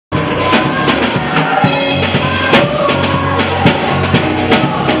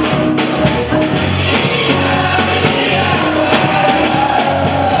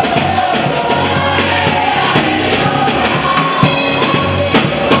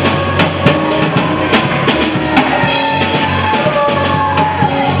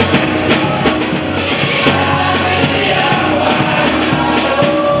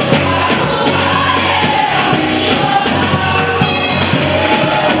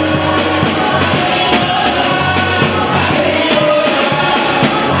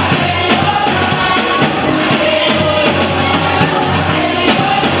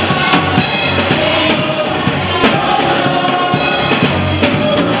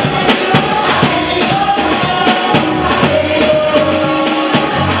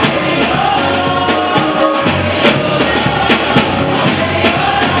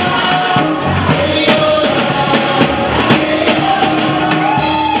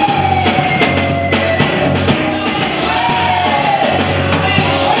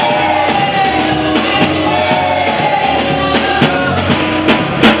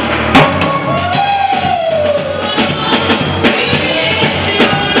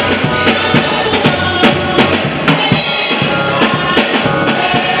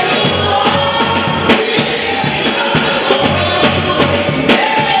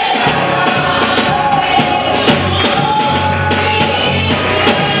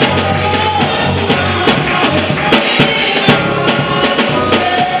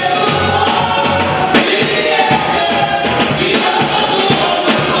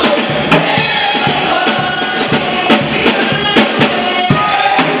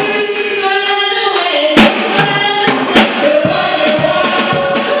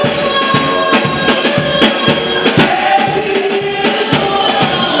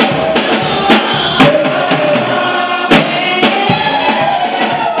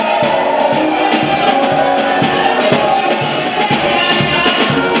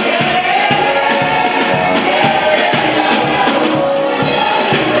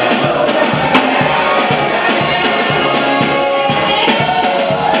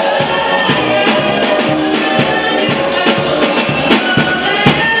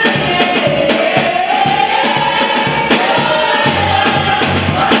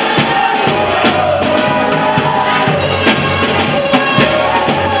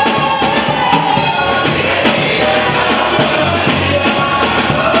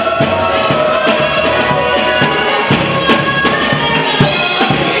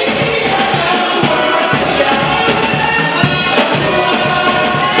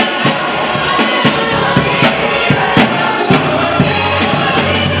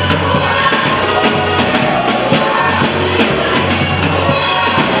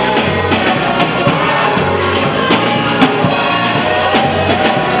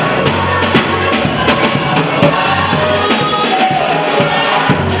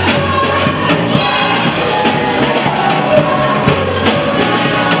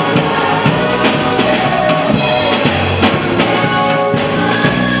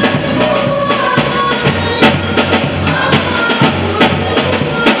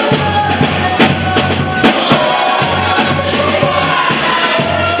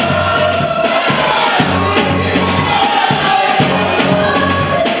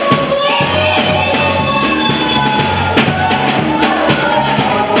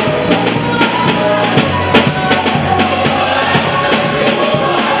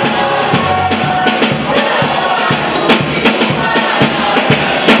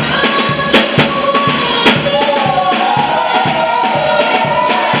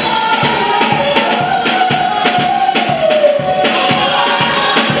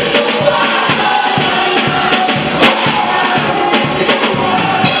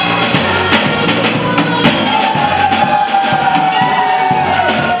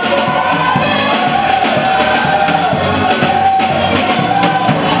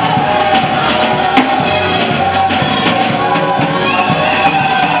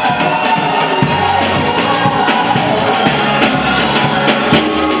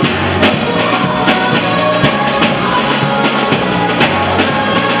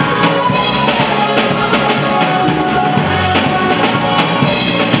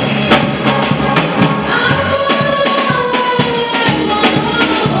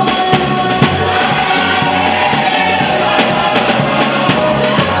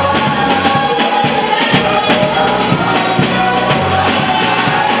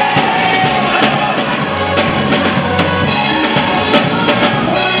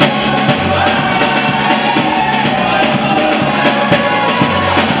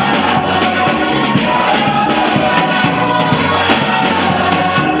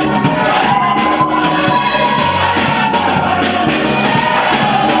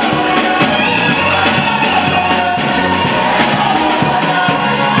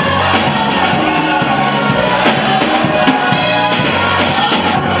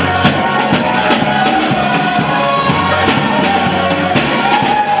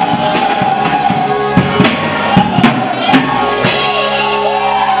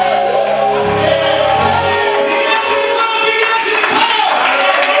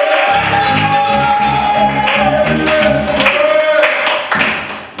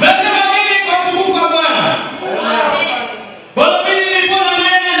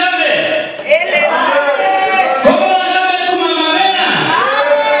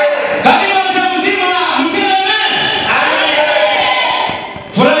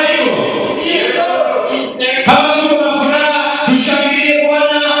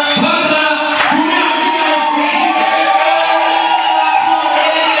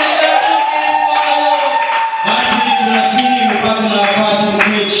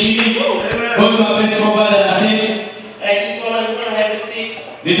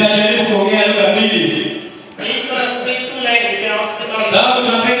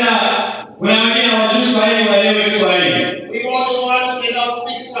Kuna wengine hawajui Swahili waelewe Swahili. We want the one who cannot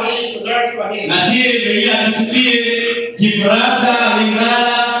speak Swahili to learn Swahili. Na sisi pia tusikie Kifaransa,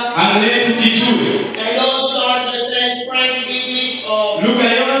 Lingala, Anglais tukijue. And those who don't understand French, English, or lugha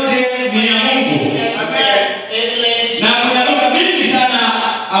yote ni ya Mungu. Na kuna lugha mingi sana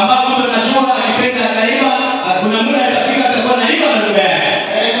ambapo mtu anajua akipenda taifa, kuna muda atafika atakuwa na hiyo lugha yake.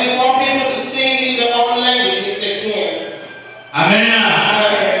 And we want people to sing in their own language if they can. Amen.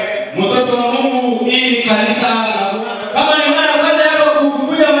 Mtoto wa Mungu, hii ni kanisa la Bwana. Kama ni mara kwanza yako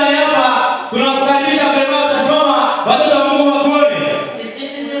kukuja mahali hapa, tunakukaribisha kwa utasimama, watoto wa Mungu wakuone. If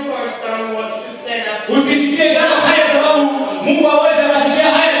this is your first time, we want you to stand up. Usifikie sana haya sababu Mungu hawezi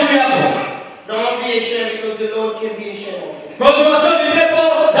kusikia haya juu yako. Don't be ashamed because the Lord can be ashamed of you. Kwa sababu ndipo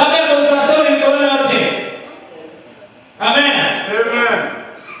damu ya sawasawa mikononi yote. Amen. Amen.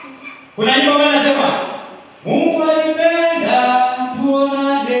 Kuna nyimbo wanasema Mungu alipenda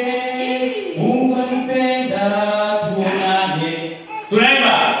tuonane. Mungu alipenda tuonane.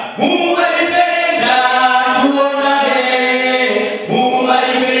 Tunaimba Mungu alipenda tuonane. Mungu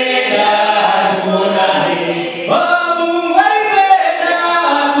alipenda tuonane. Oh, Mungu alipenda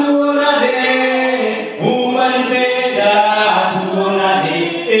tuonane. Mungu alipenda tuonane.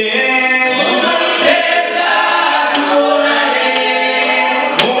 Mungu alipenda tuonane.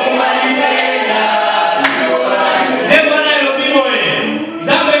 Mungu alipenda tuonane. Sema nayo Biblia.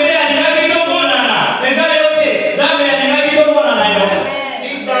 Zambe ya ndani kidomona na. Eza yote zambe ya ndani kidomona na yo.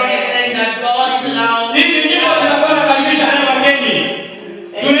 This song is saying that God is allowed. Hii nyimbo tunakuwa tunakaribisha na wageni.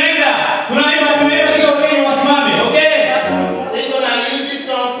 Tunaimba kisha wageni wasimame, okay? We're going to use this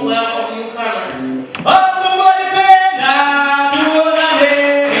song to welcome newcomers. Mungu alipenda tuonane.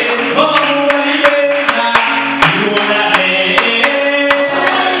 Mungu alipenda tuonane.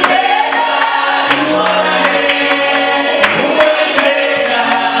 Mungu alipenda tuonane. Mungu alipenda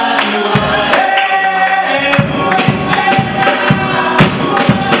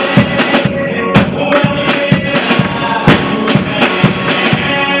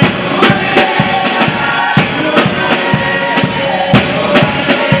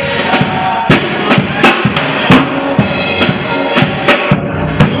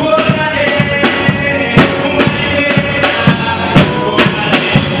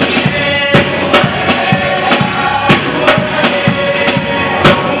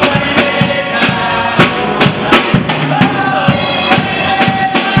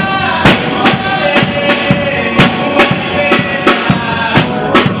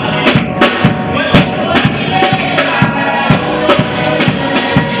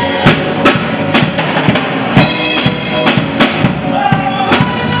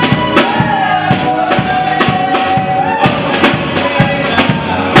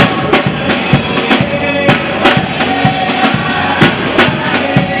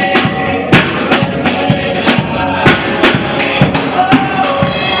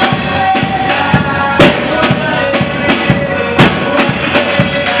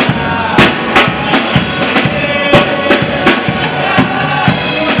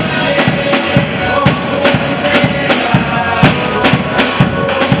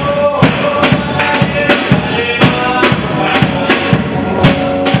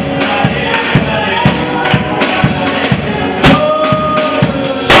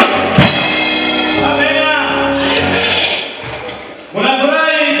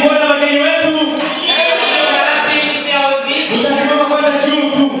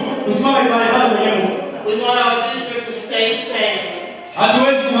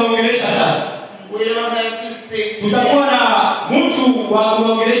hatuwezi kuongelesha sasa. We don't have to speak. Tutakuwa na mtu wa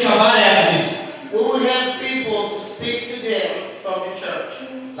kuongelesha baada ya kanisa. We will have people to speak to them from the church.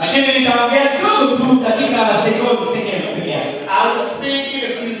 Lakini nitaongea kidogo tu dakika sekunde pekee yake. I will speak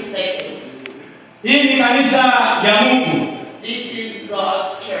in a few seconds. Hii ni kanisa ya Mungu. This is God's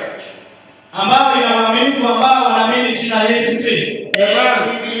church. Ambao ina waaminifu ambao wanaamini jina la Yesu Kristo. And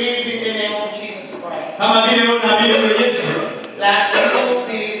we believe in the name of Jesus Christ. Kama vile wewe unaamini kwa Yesu. Like you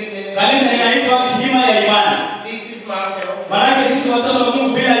believe in the name. Kanisa inaitwa kilima ya imani. This is mountain of faith. Maana sisi watoto wa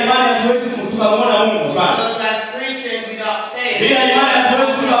Mungu bila imani hatuwezi kumwona Mungu. Because as Christians without faith. Bila imani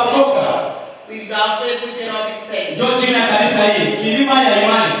hatuwezi kuokoka. Without faith we cannot be saved. Ndio jina kanisa hili, kilima ya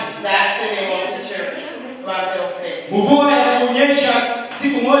imani. That's the name of the church. Mountain of faith. Mvua ya kunyesha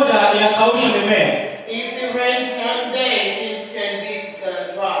siku moja inakausha mimea. If it rains one day, things can be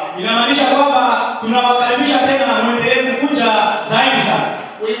dry. Inamaanisha kwamba tunawakaribisha tena na muendelee kuja zaidi sana.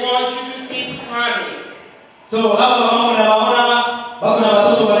 We want you to keep coming. So hapa mama unawaona wako na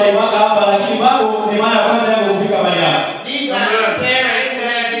watoto wanaibaka hapa lakini bado ni mara ya kwanza yao kufika mahali hapa. These are the parents who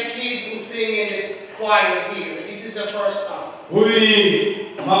have the kids who sing in the choir here. This is the first time. Huyu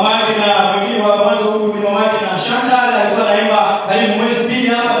Mama yake na wengine wa mwanzo huku ni mama yake na Chantal alikuwa anaimba karibu mwezi mbili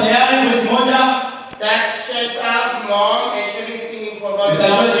hapa tayari mwezi mmoja. That's Chantal's mom and she's been singing for about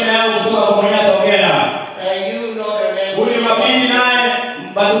Nitajua jina yao kutoka kwa mwenye ataongea. and you know the name. Huyu mapili naye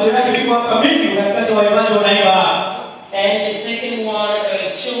batoto yake liko hapa mingi katikati waimbaji wanaimba. And the second one,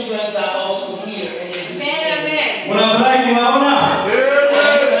 children are also here and they do sing. Unafurahi kuwaona?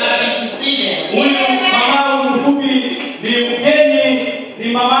 I'm happy to see them. Huyu mama mfupi ni mgeni,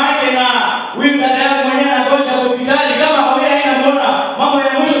 ni mama yake na huyu dada yake mwenyewe anagonja hospitali. Kama haujaenda muona mambo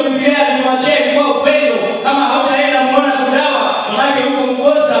ya mwisho Biblia niwaachie kwa upendo. Kama hautaenda muona kudawa, maana huko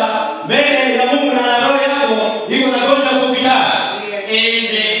mkosa mbele ya Mungu na roho yako iko nagonja hospitali. And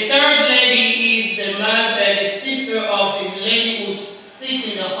the third lady is the sister of the lady who's sick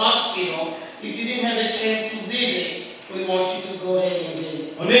in the hospital. If you didn't have a chance to visit, we want you to go ahead and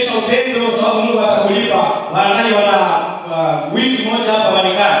visit. Onesha upendo sababu Mungu atakulipa. Wanangali wana wiki moja hapa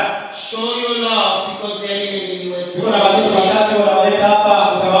Marekani. Show your love because they're living in the US. Kuna watoto watatu wanawaleta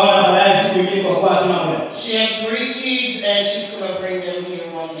hapa, utawaona baadaye siku nyingine kwa kuwa hatuna muda. She has 3 kids and she's going to bring them here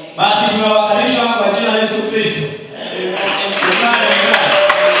one day. Basi tunawakaribisha kwa jina la Yesu Kristo. And we want them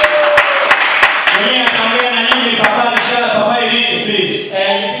to Mwenye ataongea na nyinyi papa ishara papa iliki please.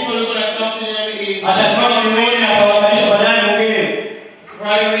 and the people who are going to talk to them is Atasimama mmoja atawakaribisha baadaye mwingine.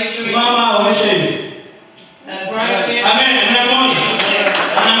 Brother Richard. Simama onesha hivi. And Brother Richard. Amen. Mnaona?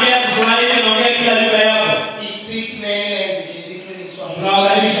 Anaambia Kiswahili anaongea kila lugha yako. He speaks many languages including Swahili.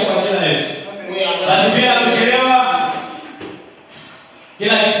 Tunawakaribisha kwa jina la Yesu. We are Basi bila kuchelewa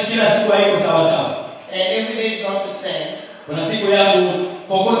kila siku haiko sawa sawa. and every day is not the same. Kuna siku ya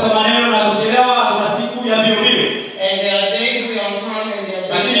kukokota maneno na kuchelewa, kuna siku ya mbio mbio. And there are days we are on time and there are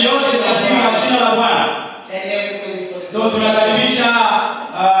Lakini days yote tunasifu kwa jina la Bwana. and everything is for So tunakaribisha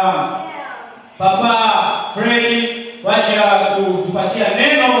Papa Freddy waje kutupatia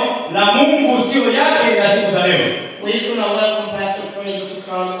neno la Mungu sio yake ya siku za leo. We're going to welcome Pastor Freddy to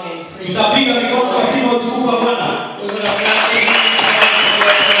come and preach. Tutapiga mikono kwa sifa utukufu wa Bwana. We're going to clap their hands for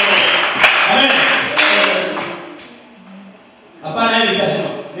Amen. Amen. Hapana hili kasema.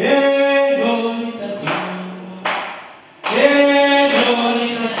 Neno litasimama. Neno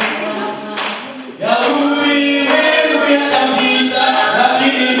litasimama. Ya ulimwengu yatapita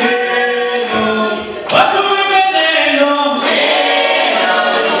lakini neno. Watu wime neno.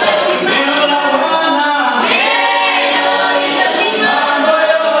 Neno la Bwana. Mambo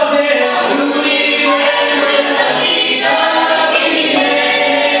yote ya ulimwengu yatapita lakini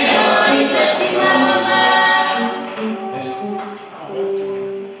neno litasimama.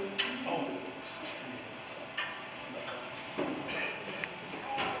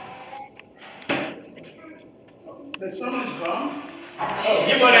 The song is gone.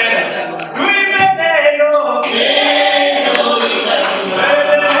 Jimbo naenda. Tuimbe neno. Tuimbe neno.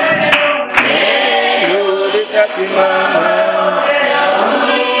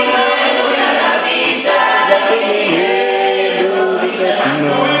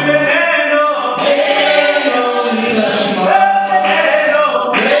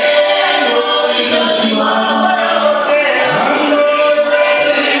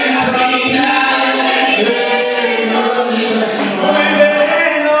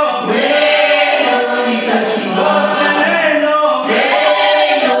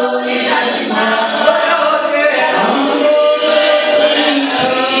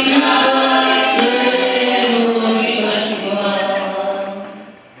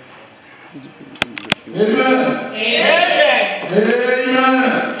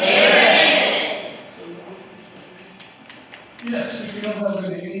 Amen. Yes, if you don't have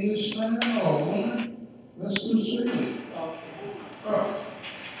any English man or woman, let's do Swahili. Oh.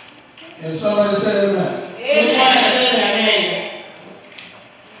 And somebody say amen. Everybody say amen.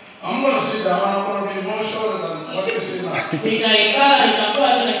 I'm going to sit down. I'm going to be more shorter than what you say now. Nitaikala nitakuwa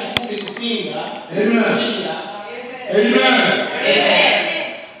tena kifupi kupinga. Amen. Kushinda. Amen.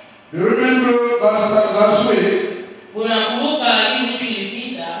 Amen. You remember last week, Unakumbuka hii wiki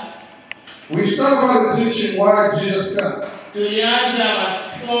ilipita we started by teaching why Jesus came. tulianza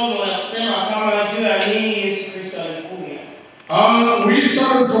masomo ya kusema kama juu ya nini Yesu Kristo alikuja. We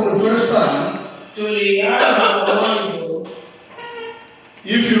started from the first time. Tulianza mwanzo,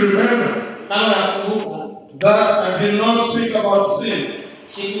 If you remember, kama nakumbuka, that I did not speak about sin.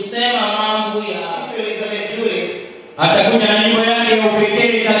 sikusema mambo ya Elizabeth Julius. Atakuja na nyimbo yake ya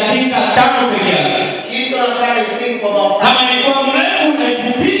upekee dakika 5 pekee yake. She's going to come and sing for about 5 Kama ilikuwa mrefu na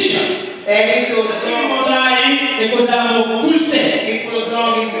ikupisha. And if it was Nyimbo long, zai ikuza mkuse. if it was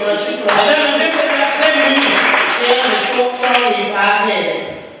long, she's going to Adana nese ya sema hivi. stay on the short song in 5 minutes.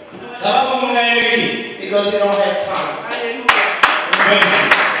 Sababu mnaelekea. Because we don't have time.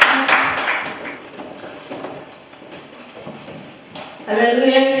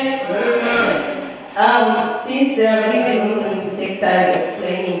 Hallelujah. Since they are giving me to take time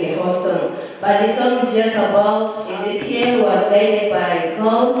explaining the whole song, but the song is just about Ezekiel was guided by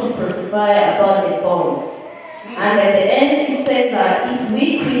God to prophesy about the bomb. And at the end it says that if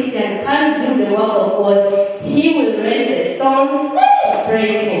we Christians can't do the work of God, He will raise the stones to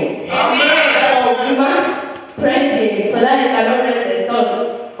praise Him. So we must praise Him so that He cannot raise the stone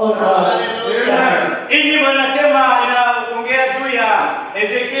on our life. Hii wanasema inaongea juu ya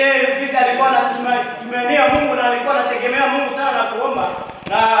Ezekiel kisa alikuwa anatumania Mungu na alikuwa anategemea Mungu sana na kuomba,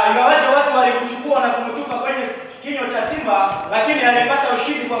 na ingawaje watu walimchukua na kumtupa kwenye kinywa cha simba, lakini alipata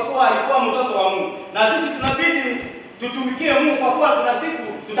ushindi kwa kuwa alikuwa mtoto wa Mungu. Na sisi tunabidi tutumikie Mungu kwa kuwa kuna siku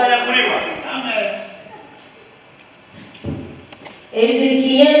tutanyakuliwa. Amen.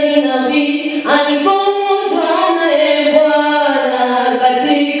 Ezekiel nabii alipomwona Bwana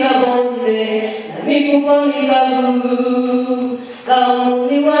katika bonde la mifupa mikavu,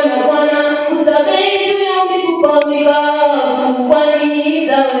 kamuliwa na Bwana utabiri juu ya mifupa mikavu, kwani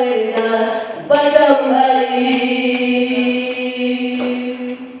itaweza kupata uhai.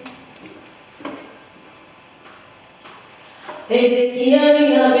 Ezekiel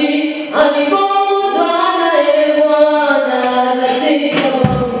nabii alipomwona Bwana katika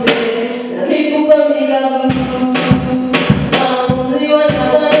bonde la mifupa mikavu, kamuliwa na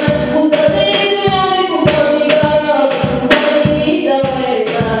Bwana utabiri juu ya mifupa mikavu, kwani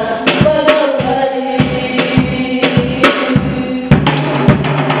itaweza kupata uhai.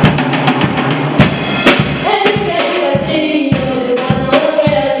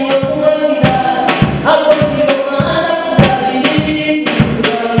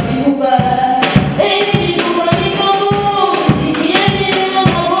 Bye.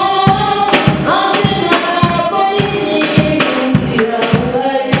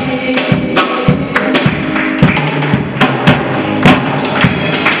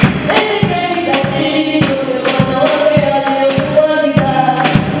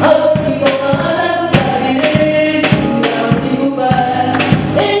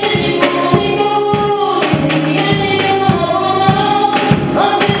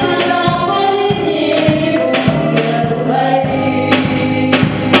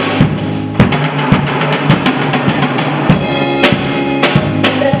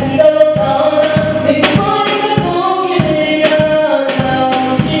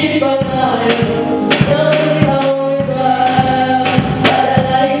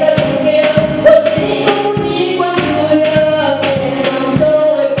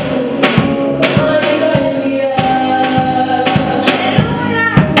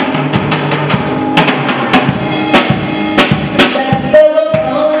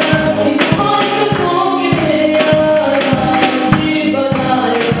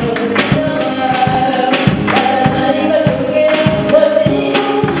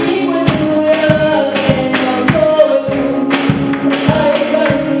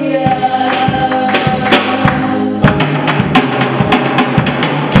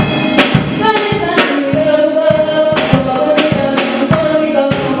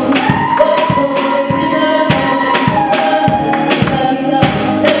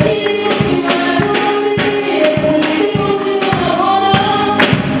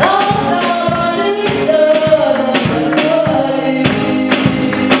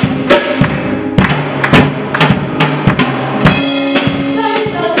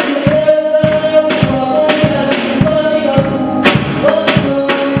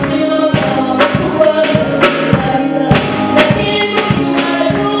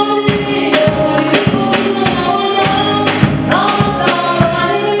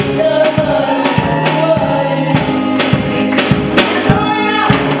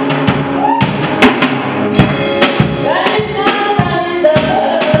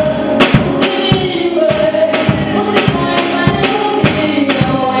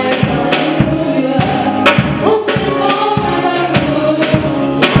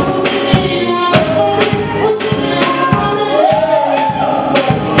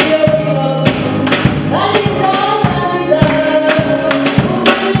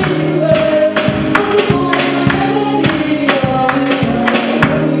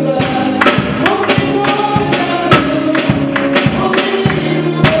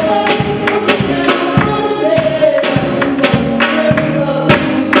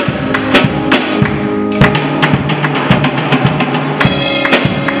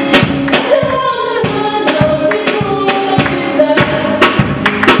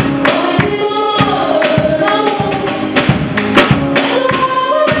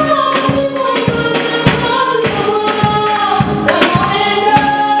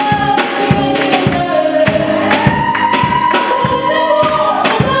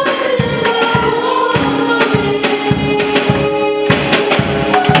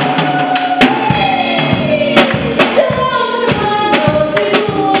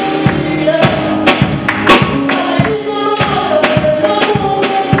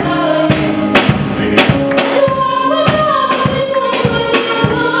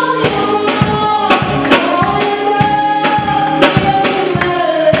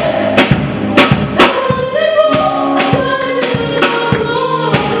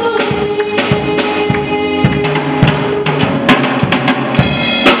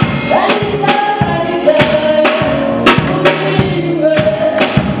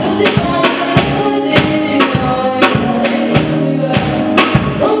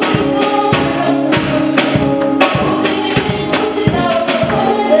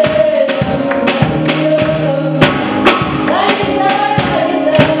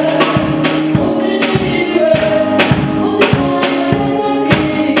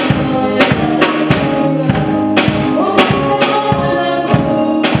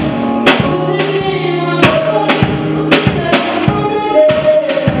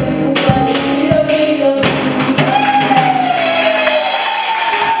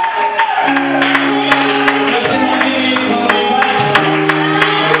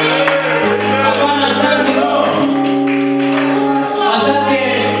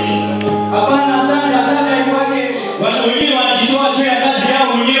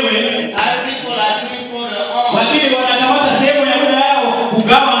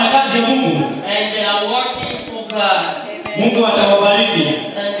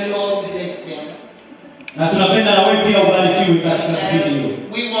 wabarikiwe katika kipindi hiyo.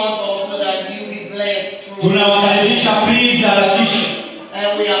 And we want also that you be blessed through. Tunawakaribisha please harakisha.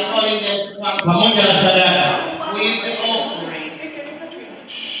 And we are calling them to come pamoja na sadaka. with the offering.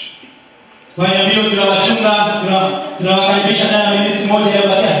 Kwa hiyo tunawakaribisha ndani ya minutes moja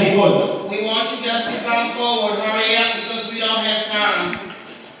iliyobakia sekunde. We want you guys to come forward. Hurry up because we don't have time.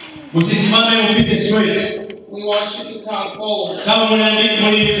 Msisimame mpite straight. We want you to come forward. Kama mnaandika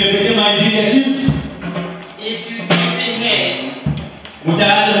mlipelekea maandiko ya kitu. If you give me hands,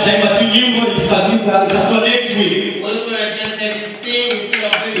 mtaacha mtaimba tu nyimbo itatoa next week. we're going to just have to sing instead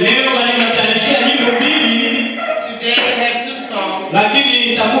of video. Leo wanatayarishia nyimbo mbili. Today we have 2 songs.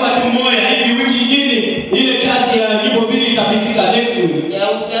 Lakini itakuwa tu moja hivi wiki nyingine ile chasi ya nyimbo mbili itapitika next week. Yeah,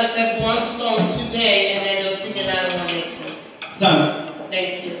 we'll just have 1 song today and then they'll sing another one next week. Sana.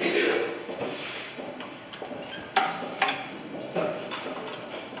 Thank you.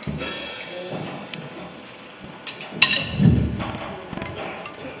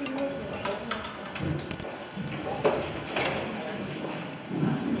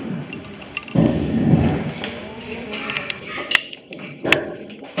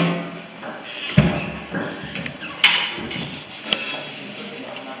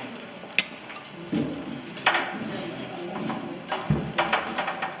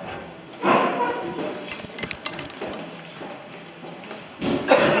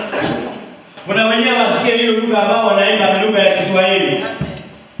 Kuna wenyewe wasikie hiyo lugha ambao wanaimba lugha ya Kiswahili.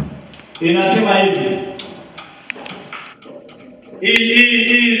 Inasema hivi.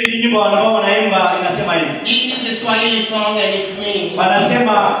 Hii nyimbo ambao wanaimba inasema hivi. This is the Swahili song and it's meaning.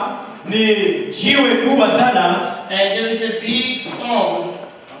 Wanasema ni jiwe kubwa sana And there is a big stone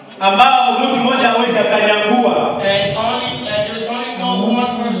ambao mtu mmoja hawezi akanyangua. and there's only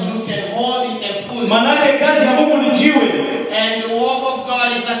one person who can hold it and pull it. Manake kazi ya Mungu ni jiwe. And the work of God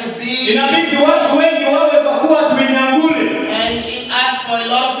is like a big. Inabidi watu wengi wawe kwa kuwa tumenyangule. And it asks for a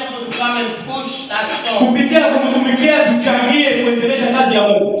lot of people to come and push that stone. Kupitia kumtumikia tuchangie kuendelesha kazi ya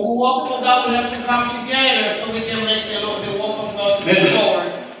Mungu. To work for God, we have to come together so we can make the work of God to move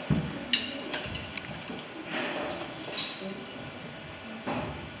forward.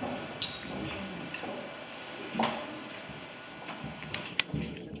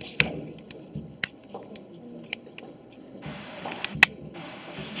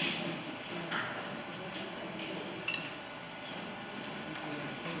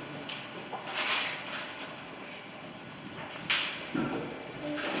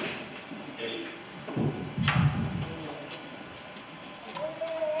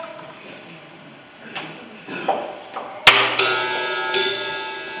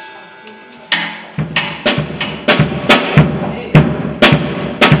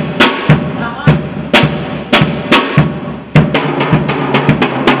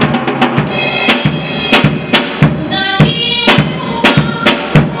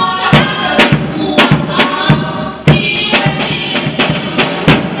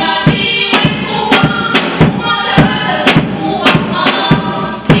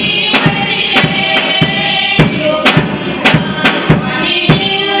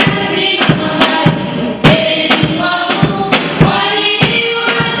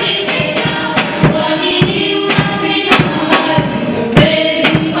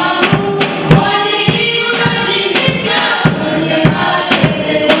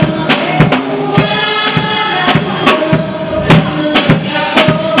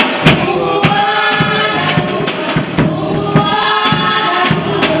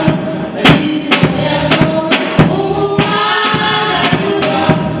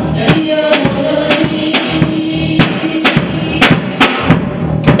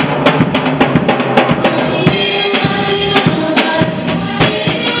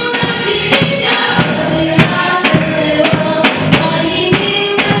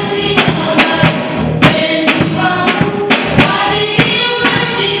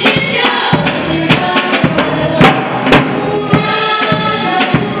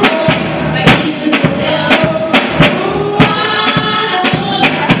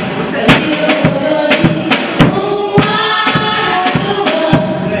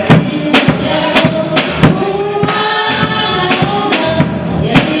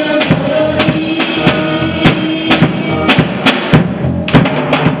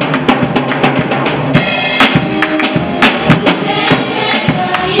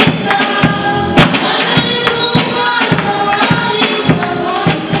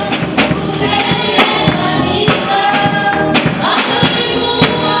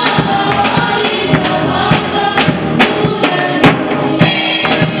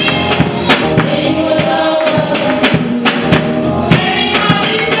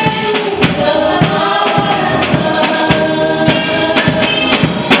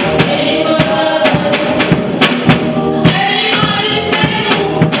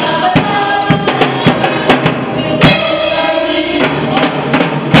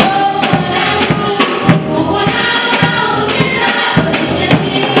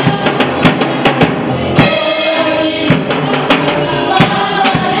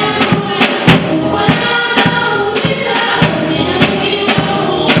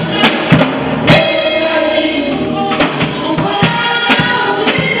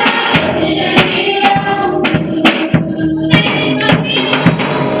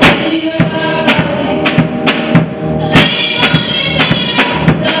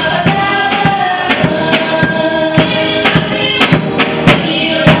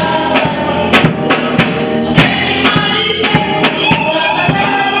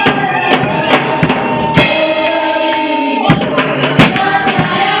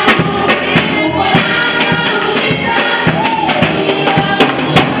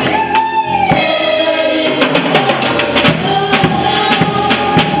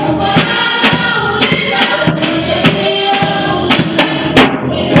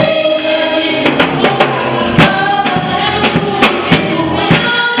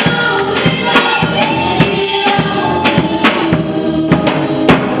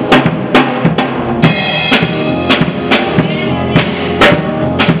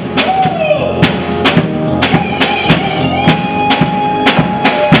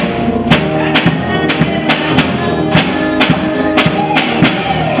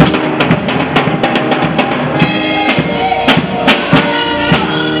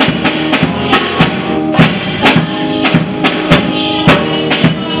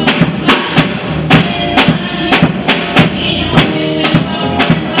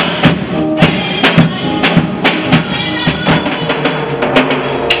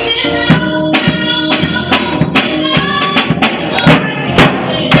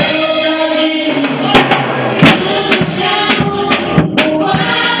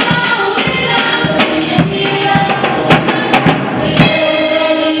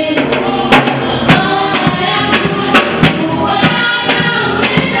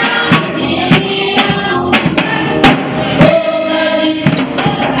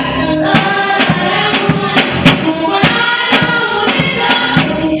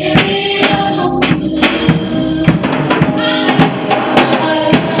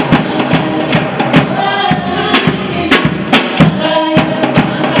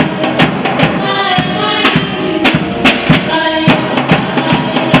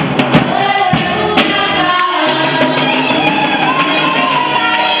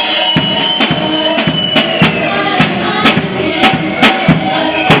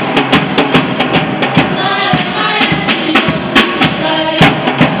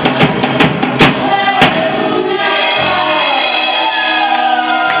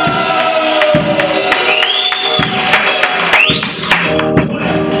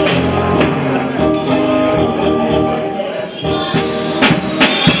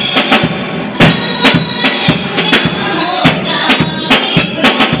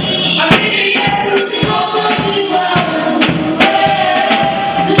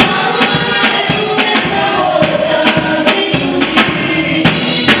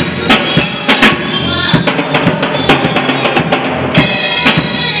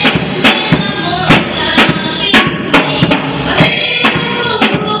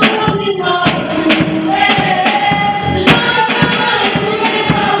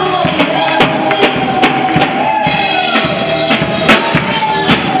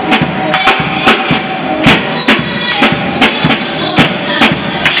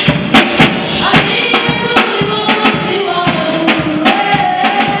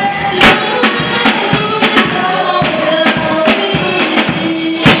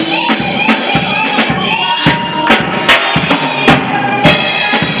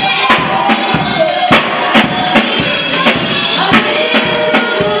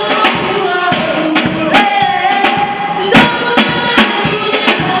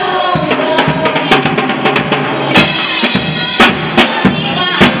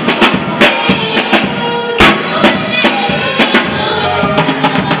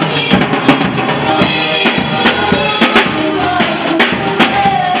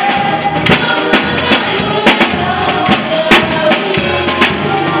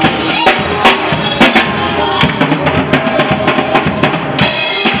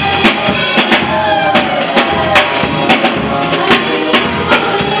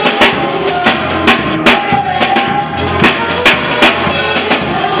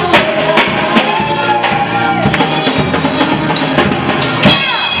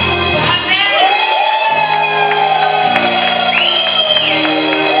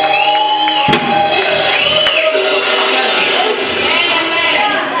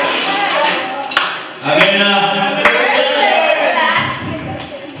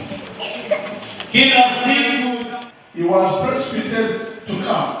 Kila siku he was precipitated to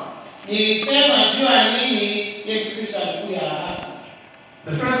come. Nilisema jua nini Yesu Kristo alikuja hapa.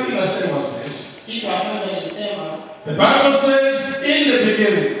 The first thing I said was this. Kitu cha kwanza nilisema, The Bible says in the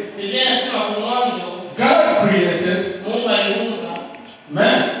beginning, Biblia inasema kwa mwanzo God created Mungu aliumba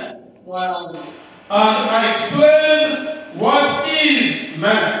man. mwanadamu. And I explained what is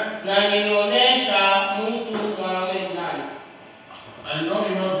man. Na nilionyesha mtu mwanamume nani. I know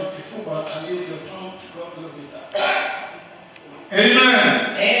you know it before, but I need your tongue to go a little bit down.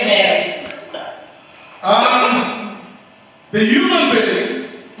 Amen. Amen. The human being,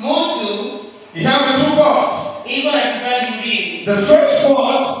 Mtu he has two parts. iko na kipande mbili. The first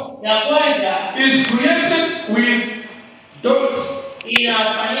part Ya kwanza is created with dirt.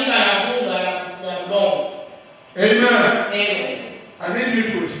 inafanyika na bunga la udongo. Amen. Amen. I need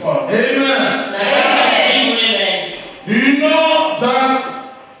you to respond. Amen. Na amen. Do you know that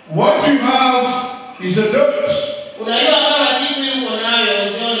what you have is a dirt? Unajua kama kitu yuko nayo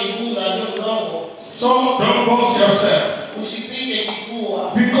ndio ni bunga ndio udongo. So don't boast yourself Usipige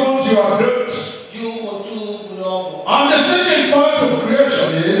kifua because you are dirt. juu uko tu udongo. And the second part of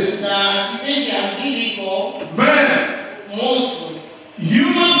creation is Na kipindi ya pili iko man. mtu.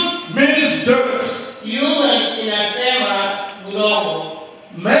 Humans means dirt. Humans inasema udongo.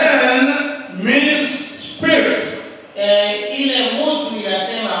 Man means spirit. Ile mtu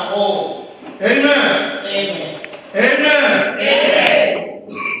inasema roho. Amen. Amen. Amen. Amen.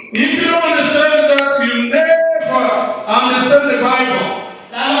 If you don't understand that, you never understand the Bible.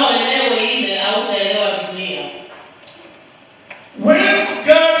 Kama uelewe ile hautaelewa Biblia. When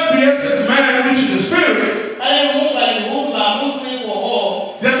God created man, which is the spirit, Pale Mungu aliumba mtu yuko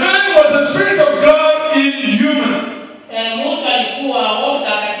roho. the man was the spirit of God in human. Mungu alikuwa roho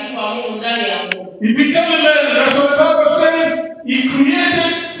mtakatifu wa Mungu ndani ya Mungu. He became a man. That's what the Bible says. He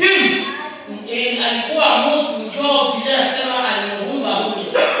created him. Alikuwa mtu njoo Biblia inasema alimuumba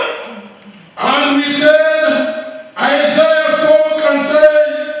huyo. And we said, Isaiah spoke and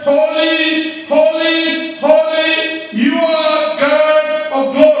said, Holy, holy, holy, you are God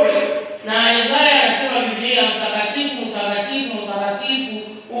of glory. Na Isaya anasema Biblia mtakatifu mtakatifu mtakatifu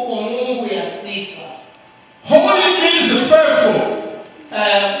uko Mungu ya sifa. Holy means the faithful.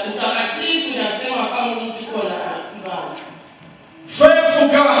 Utakatifu inasema kama mtu iko na ibada. Faithful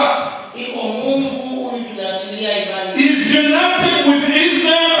God Iko Mungu huyu tunaachilia ibada. is united with his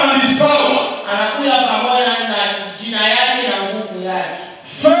name and his power. Anakuja pamoja na jina yake na nguvu yake.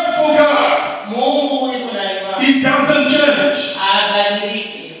 Faithful God, Mungu huyu iko na ibada. he doesn't change.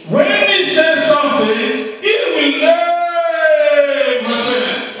 Abadilike. When he says something, he will never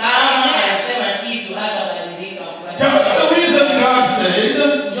change. Kama anasema kitu hata badilika. That's the reason God said,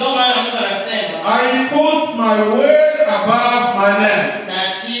 Ndio maana Mungu anasema I put my word above my name.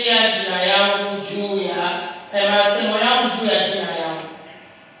 nachia jina yangu juu ya masemo yangu juu ya jina yangu.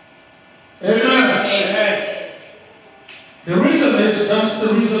 Amen. Amen. The reason is, that's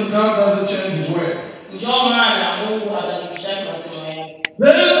the reason God doesn't change his word. Ndio maana Mungu habadilishaki masemo yake.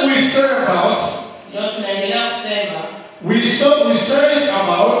 Then we say about, Ndio tunaendelea kusema we say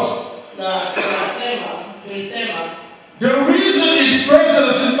about, na tulisema the reason his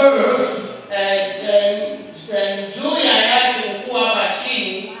presence in earth juu ya yake kukua hapa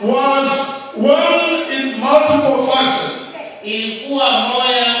chini was one in multiple fashion. ilikuwa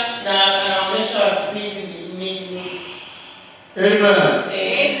moja na anaonyesha vipindi mingi. Amen.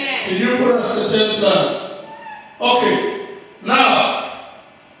 Amen. Can you put us the 10th plan? Okay. Now,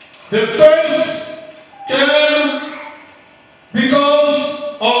 the first came because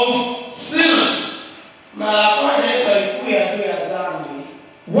of sinners. Mara kwanza Yesu alikuja juu ya dhambi.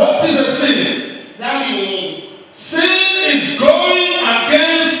 What is a sin? Dhambi ni nini? Sin is going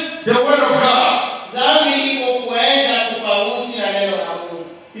against the word of God. Dhambi iko kuenda tofauti na neno la Mungu.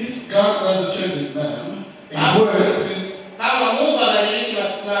 If God doesn't change his name, his word, Kama Mungu abadilishe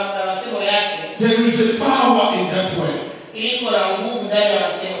masemo yake, there is a power in that way. iko na nguvu ndani ya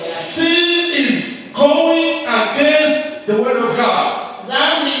masemo yake. Sin is going against the word of God.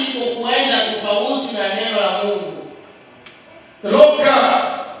 Dhambi iko kuenda tofauti na neno la Mungu. The Lord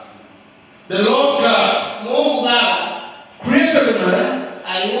God Mungu Baba created a man.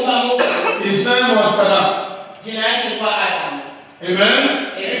 aliumba mtu. His name was Adam. Jina yake ilikuwa Adamu. Amen.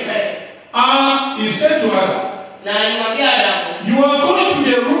 Amen. And he said to Adam, Na alimwambia Adamu, you are going to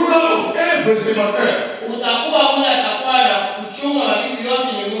be a ruler of everything on earth. utakuwa ule atakuwa na kuchunga mavitu yote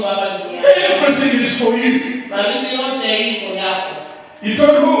niliumba hapa duniani. Everything is for you. Mavitu yote iko yako. He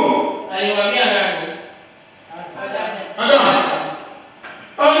told who? Alimwambia nani? Adam.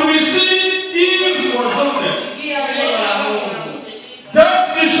 And we see Eve was not there. Sikia neno la Mungu.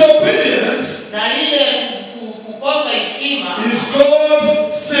 That disobedience Na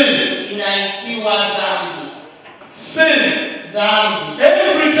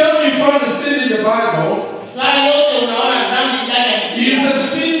a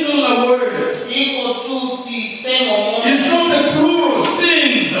singular word. iko tu kisemo moja. It's not a plural,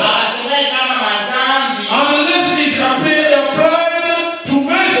 sins. Hawasemei kama mazambi. Unless it's applied to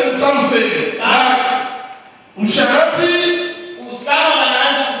mention something like usharati. Kama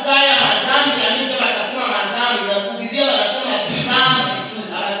wanaanza kutaya mazambi, ambapo watasema mazambi na kubibilia wanasema dhambi tu.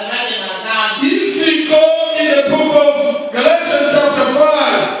 Hawasemaje mazambi. If you go in the book of Galatians chapter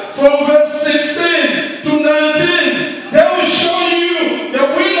 5 from verse 16 to 19, they will show you the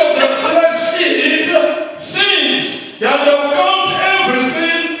will of the flesh is sins. That they will count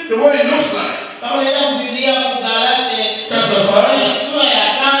everything the way it looks like. Kama nenda kubibilia Galate Chapter 5. sura ya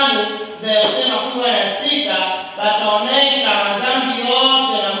 5 verse 16 bataonesha mazambi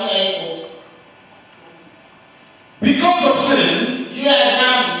yote namna iko. Because of sin, Juu ya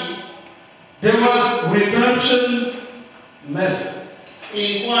dhambi there was redemption method.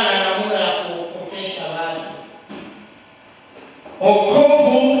 ilikuwa na namna ya kupokesha watu.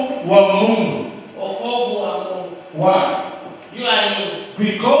 Okovu wa Mungu. Wokovu wa Mungu. Why? Juu ya nini?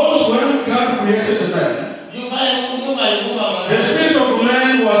 Because when God created the man, Juu pale Mungu aliumba the mwanadamu. spirit of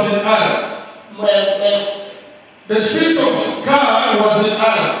man was in Adam. The spirit of God was in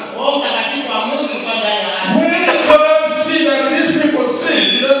Adam. Roho Mtakatifu wa Mungu alikuwa ndani ya Adamu. When God see that these people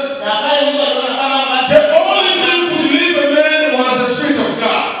sinned, Na pale Mungu aliona kama watu the only thing to deliver man was the spirit of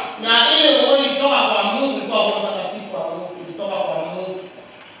God. na ile roho ilitoka kwa Mungu ilikuwa Roho Mtakatifu wa Mungu, ilitoka kwa Mungu.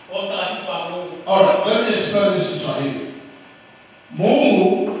 Roho Mtakatifu wa Mungu. All right, let me explain this to you.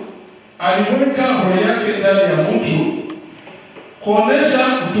 Mungu aliweka roho yake ndani ya mtu kuonesha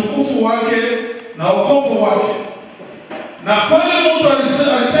utukufu wake na wokovu wake. Na pale mtu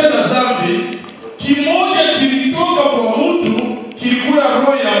alitenda dhambi, kimoja kilitoka kwa mtu kilikuwa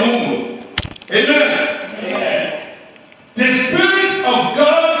roho ya Mungu. Amen. Amen. The spirit of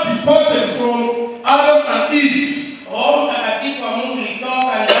God departed from Adam and Eve. Roho Mtakatifu wa Mungu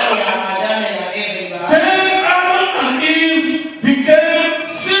ilitoka ndani ya Adamu na Eva. Then Adam and Eve became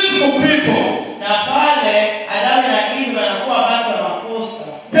sinful people. Na pale Adamu na Eva wanakuwa watu wa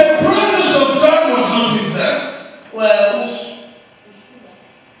makosa. The presence of God was not with them.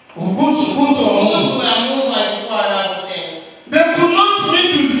 Uso wa Mungu. Uso ya Mungu alikuwa nao tena. They could not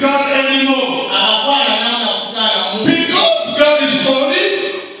meet with God anymore. Hawakuwa na namna ya kukutana na Mungu. Because God is holy,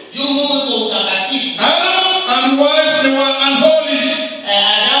 Juu Mungu yuko utakatifu. Adam and wife they were unholy.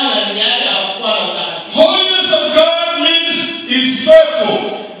 Adamu na bibi yake hawakuwa na utakatifu. Holiness of God means is faithful.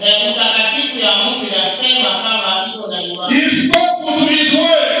 Utakatifu ya Mungu inasema kama iko na imani. He is faithful to his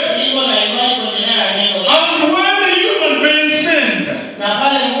word. Iko na imani kuendelea na neno. And when the human being sinned, Na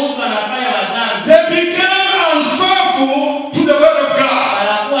pale Mungu anafanya mazambi, they became unfaithful to the word of God.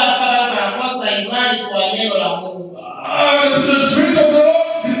 anakuwa sababu anakosa imani kwa neno la Mungu. The spirit of the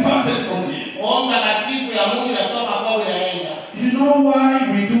Lord departed from him. Roho Mtakatifu ya Mungu inatoka kwao inaenda. You know why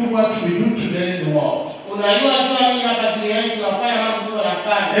we do what we do today in the world? Unajua jua nini hapa duniani tunafanya mambo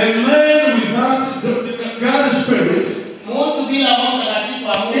tunafanya. A man without God's spirit Mtu bila Roho Mtakatifu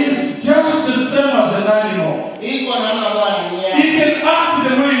wa Mungu is just the same as an animal. iko namna bwana He ni. can act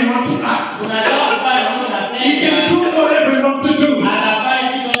the way you want to act. Unataka kufanya mambo He can unapenda. do whatever you want to do. Anafanya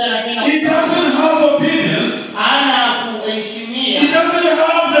kitu yote anapenda. He doesn't have obedience. Ana kuheshimia. He doesn't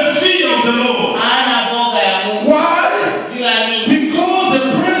have the fear of the Lord. Ana boga ya Mungu. Why? Juu ya nini? Because the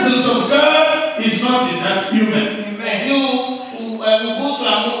presence of God is not in that human. Juu ugusu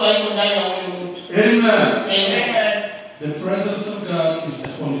wa Mungu haiko ndani ya huyo mtu. Amen. Amen. The presence of God is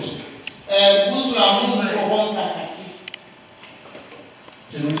the Holy Spirit. Ugusu wa Mungu kwa Roho Mtakatifu.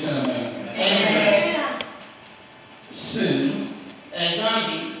 Can we say amen? Amen. Sin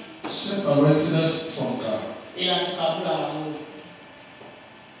Dhambi separated us from God. inatukabula na Mungu.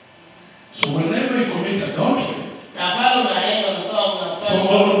 So whenever you commit adultery, Na pale unaenda unasema unafanya.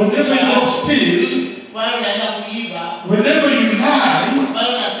 so whenever you steal, Pale unaenda kuiba. whenever you lie, Pale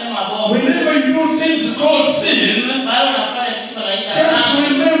unasema boga. whenever you do things called sin, Pale unafanya kitu kinaitwa just dhambi.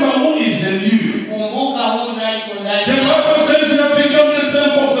 remember who is in you. Kumbuka huyu nani yuko ndani. The Bible says you have become the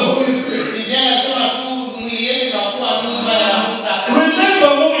temple of the Holy Spirit. Biblia inasema tu mwili yetu inakuwa nyumba ya Mungu Mtakatifu. Remember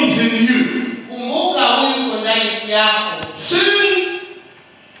who is in you. Kumbuka huyu yuko ndani yako. Sin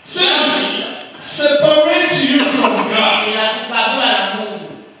separate you from God. Inatukabula na Mungu.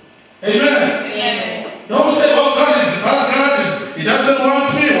 Amen. Amen. Don't say, oh, he doesn't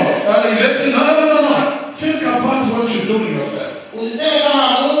want me, or he let me. No. Think about what you're doing yourself. Usiseme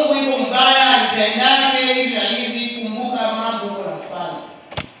kama Mungu yuko mbaya, anipendake hivi na hivi. Kumbuka mambo unafanya.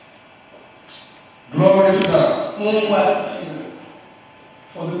 Glory to God. Mungu asifiwe.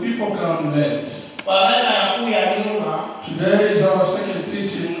 For the people come late. Kwa wale wanakuja nyuma, Today is our second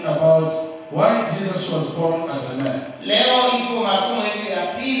teaching about why Jesus was born as a man. leo iko masomo yetu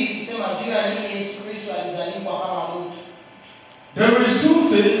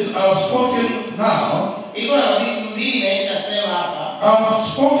I've spoken now, iko na vitu mbili nimeshasema hapa.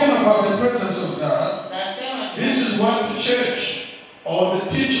 I've spoken about the presence of God. Nasema This is what the church, or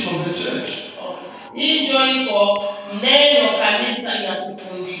the teaching of the church. hii ndio iko neno kanisa ya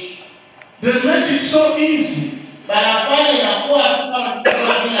kufundisha. They make it so easy. Wanafanya inakuwa kama kitu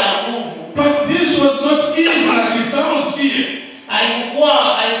bila nguvu. But this was not easy like it sounds here. Haikuwa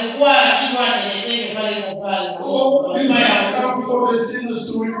kitu anaelekea pale mpale. Oh, it might come for the sinners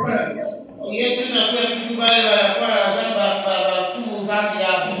to repent. Yesu anakuwa kitu pale wanakuwa wanasema tubu zambi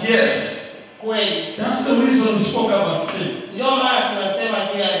hapo. Yes. Kweli. That's the reason we spoke about sin. Ndio maana tunasema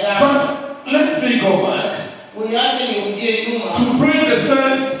juu ya dhambi. But let me go back Uniache nirudie nyuma. to bring the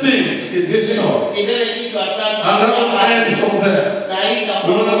third thing in this story. Nibebe kitu atatu. And I will end from there. Na hii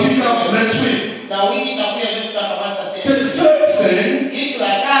We're going to pick up next week. na wiki itakuja ndio tutakamata tena. The third thing, Kitu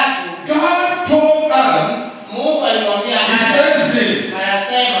atatu. God told Adam, Mungu alimwambia he Adam. says this,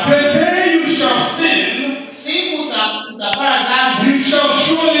 Anasema the day you shall sin, siku utafanya dhambi you shall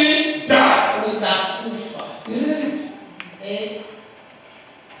surely die. utakufa.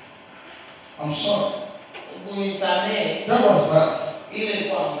 I'm sorry. Unisamehe. That was bad. Ile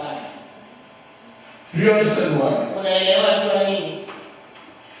ilikuwa mbaya. Do you understand why? Unaelewa sio nini?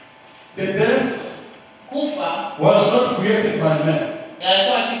 The death Kufa was not created by man.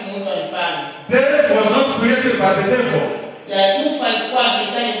 yalikuwa kitu Mungu alifanya. Death was not created by the devil. Kufa ilikuwa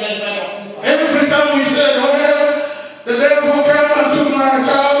shetani ndiye alifanya kufa. Every time we said, well, the devil came and took my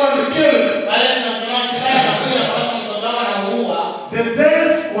child and killed him. Wale tunasema shetani anakuja kwa sababu mtoto wao anamuua. The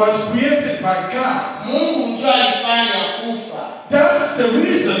death was created by God. Mungu ndiye alifanya kufa. That's the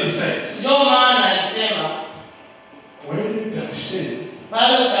reason he says, Ndio maana alisema when you sin,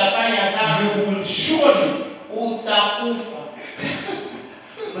 bado utafanya dhambi you will surely, utakufa.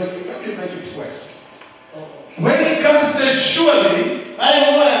 let me make it worse. When God said surely, Bali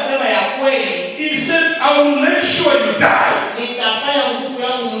Mungu anasema ya kweli, he said, I will make sure you die. nitafanya nguvu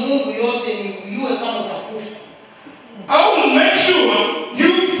yangu Mungu yote nijue kama utakufa. I will make sure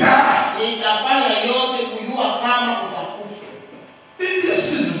you die. Nitafanya yote kujua kama utakufa.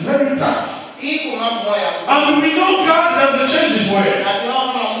 This is very tough. Iko mambo haya. And we know God doesn't change his word. Na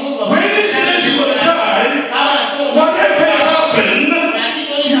tunaona kama Mungu When he says you're going to die, kama anasema whatever happened, na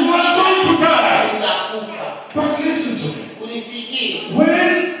kitu ni you are going to die. utakufa. But listen to me. Unisikie.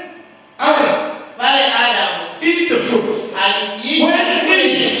 When Adam Pale Adam eat the fruit, aliita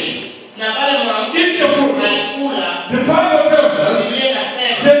na pale mwanamke eat the fruit, alikula. the Bible tells us Biblia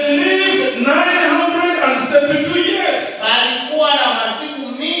inasema they lived 972 years. walikuwa na masiku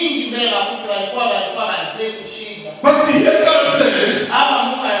mingi mbele ya kufa, walikuwa wazee kushinda. But here God says, Hapa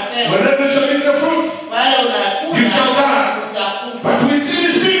Mungu anasema whenever you shall eat the fruit, pale unakula you shall die. utakufa. But we see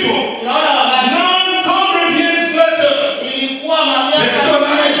these people, Unaona baba 900 years later, ilikuwa miaka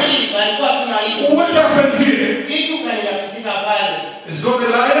mingi walikuwa tunaibu. what happened here? Kitu kinapitika pale. Is God a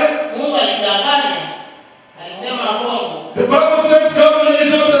liar? Mungu alidanganya. Alisema bongo. The Bible says God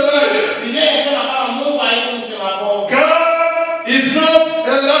is not a liar. Biblia inasema kama Mungu haikumsema bongo. God is not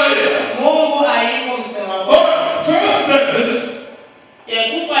a liar. Mungu haikumsema bongo. Alright, first verse,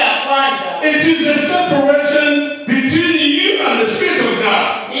 Kufa ya kwanza it is a separation between you and the Spirit of God.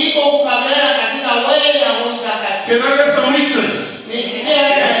 iko kukabiliana katika wewe na Mungu Mtakatifu. Can I get some witness? Nisikie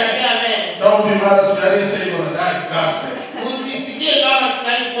wewe unaniambia amen. Don't be mad at me. I didn't say you're going to die. God said. Usisikie kama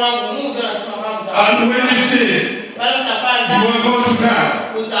kisali kwangu Mungu anasema kama And when you sin, bali utafanya you are going to die.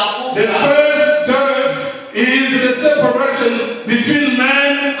 The utakufa. first death is the separation between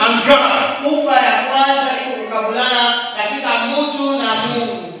man and God. Kufa ya kwanza iko kukabiliana katika mtu na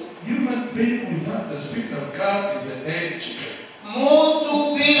Mungu. Human being without the Spirit of God is a dead chicken.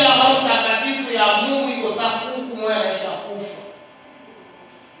 Mtu bila Roho Mtakatifu ya Mungu iko sawa kuku mmoja anaishakufa.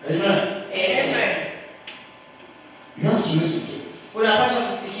 Amen. Amen. You have to listen to this. Unapaswa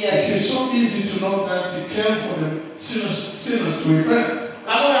kusikia It hili. is so easy to know that He came for the sinners to repent.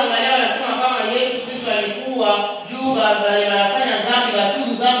 Kama unaangalia wanasema kama Yesu Kristo alikuwa juu bali anafanya dhambi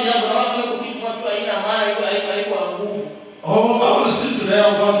batubu dhambi hapo na watu wako kitu watu haina maana hiyo haiko nguvu. Oh, I want to sin today,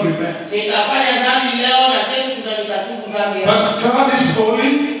 I want to repent. Nitafanya dhambi leo na kesho nitatubu dhambi hapo. But God is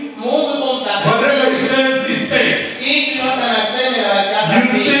holy. Mungu yuko mtakatifu. Whatever He says, He stays. Kitu yote anasema na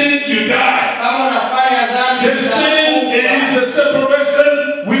You sin, you die. kama unafanya dhambi The sin is the separation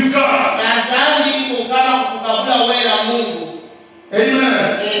with God. na dhambi iko kama kukabula wewe na Mungu. Amen.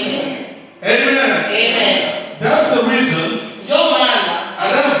 Amen. Amen. Amen. That's the reason Ndio maana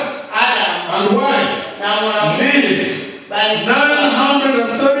Adam and wife na mwanamke lived bali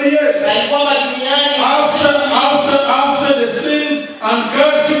 930 years alikuwa duniani after the sins and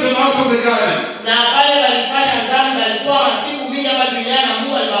God took them out of the garden. na pale walifanya dhambi walikuwa masiku mingi hapa duniani na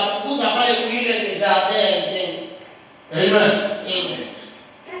Mungu aliwafukuza Amen. Amen.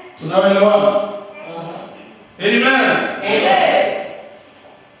 Tunaelewana? Amen. Amen.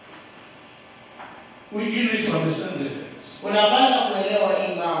 We need to understand these things. Unapaswa kuelewa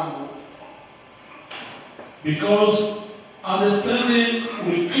hii mambo. Because understanding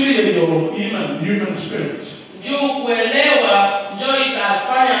will clear your human spirit. Juu kuelewa njoo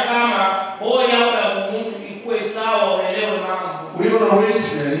itafanya kama moyo wako Mungu ikuwe sawa uelewe mambo. We will read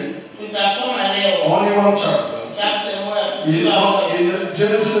today Tutasoma leo only one chapter. chapter In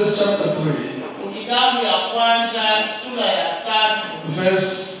Genesis chapter 3. Kitabu ya kwanza sura ya 3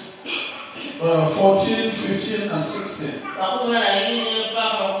 verse 14, 15 and 16.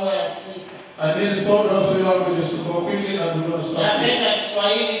 I need to throw those three languages to go quickly and we're going to start.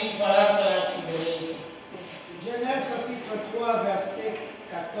 Genèse chapitre 3, versets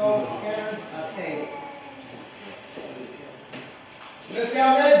 14, 15 à 16.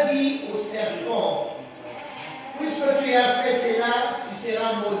 L'Éternel dit au serpent, puisque tu as fait cela, tu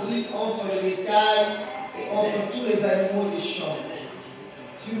seras maudit entre le bétail et entre tous les animaux des champs.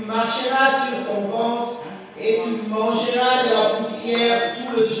 Tu marcheras sur ton ventre et tu mangeras de la poussière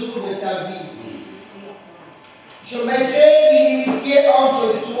tout le jour de ta vie. Je mettrai inimitié entre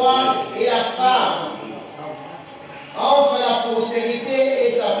toi et la femme, entre la postérité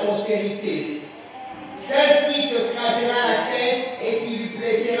et sa postérité. Celle-ci te crasera la tête et tu lui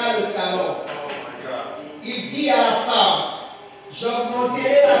blesseras le talon. Il dit à la femme,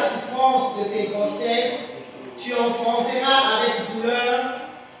 j'augmenterai la souffrance de tes grossesses, tu enfanteras avec douleur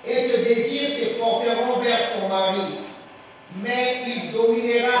et tes désirs se porteront vers ton mari, mais il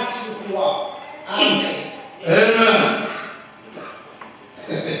dominera sur toi. Amen. Amen.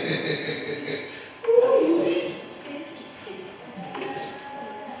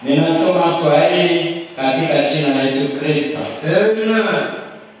 Ninasoma Swahili katika jina la Yesu Kristo. Amen.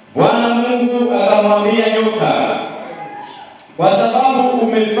 Bwana Mungu akamwambia nyoka, kwa sababu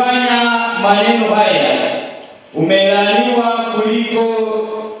umefanya maneno haya, umelaaniwa kuliko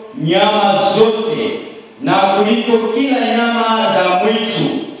nyama zote na kuliko kila nyama za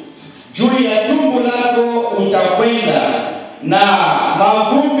mwitu. Juu ya tumbo lako utakwenda na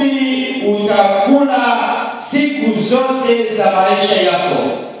mavumbi utakula siku zote za maisha yako,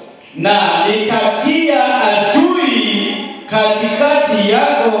 na nitatia adui katikati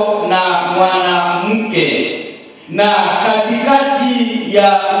yako na mwanamke, na katikati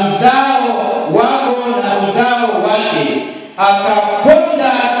ya uzao wako na uzao wake,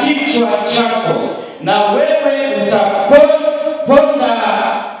 ataponda kichwa chako na wewe utaponda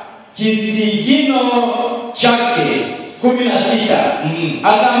kisigino chake. 16.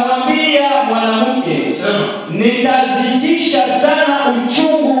 Akamwambia mwanamke, nitazidisha sana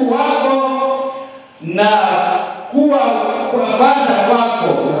uchungu wako na kuwa kwanza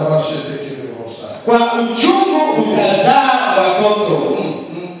kwako. Kwa uchungu utazaa watoto.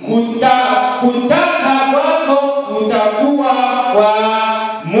 Kutaka kwako kutakuwa kwa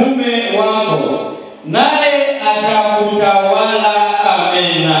mume wako, naye atakutawala.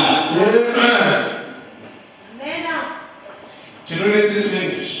 Amena. Can you read this in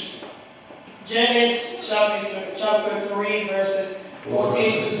English? Genesis chapter 3, verses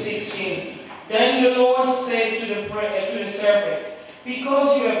 14 to 16. Then the Lord said to the serpent,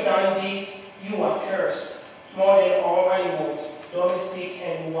 because you have done this, you are cursed more than all animals, domestic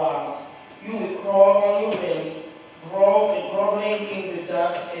and wild. You will crawl on your belly, groveling in the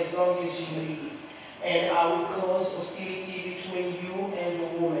dust as long as you live. And I will cause hostility between you and the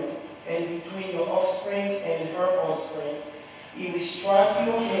woman, and between your offspring and her offspring. He will strike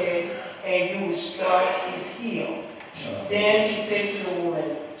your head, and you will strike his heel. Then he said to the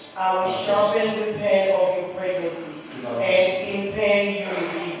woman, I will sharpen the pain of your pregnancy, and in pain you will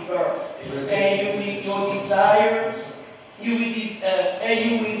give birth. And you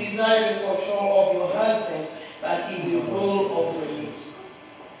will desire the control of your husband, but he will rule over you.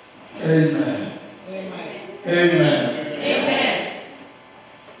 Amen. Amen. Amen. Amen.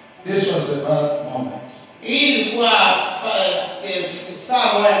 This was a bad moment.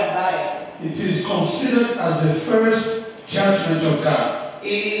 It is considered as the first judgment of God.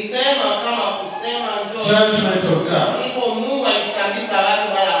 Judgment of God.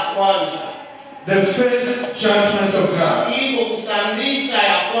 The first judgment of God.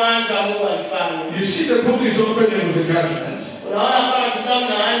 You see, the book is opening with the judgment.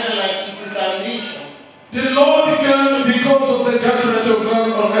 The Lord came because of the judgment of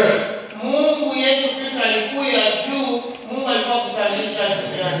God on earth.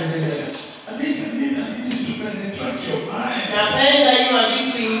 I need you to penetrate your mind.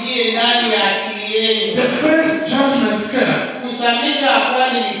 The first judgment came.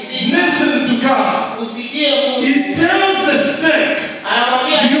 Listen to God. He tells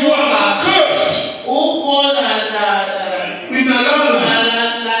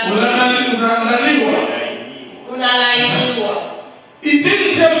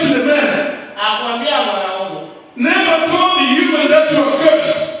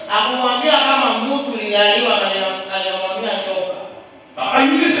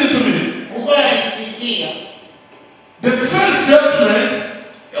kusikia. The first judgment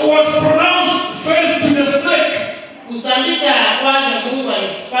was pronounced first to the snake. Kusandisha ya kwanza Mungu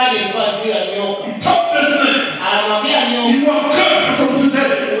alifanya ilikuwa juu ya nyoka. He told the snake, Anamwambia nyoka, you are cursed from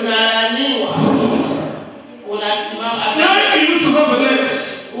today. unalaaniwa. Unasimama. Snake used to have legs.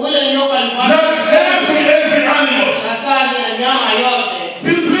 Ule nyoka alikuwa Like every animal. sasa ni nyama yote.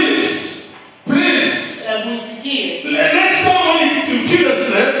 Please. Busikie. Next time when you kill a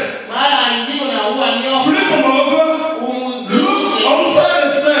snake, Mara nyingine na uwa nyoka. flip him over. Look outside the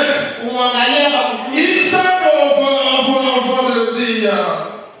snake. Umwangalia kwa kukuza.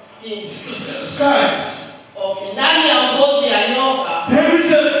 Inside of the skies. Okay. Ndani ya ngozi ya nyoka. There is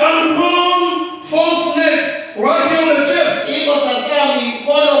an unborn false snake right here on the chest. Iko sasa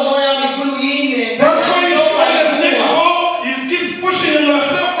mikono moja miguu ine. That's why you see when the snake go, he keeps pushing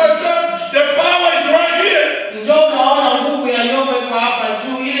himself like that. The power is right here. Njoo unaona nguvu ya nyoka iko hapa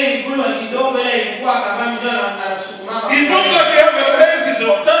juu. Ile miguu kidogo ile ilikuwa kama njoo anasukuma. It's not like you have a basis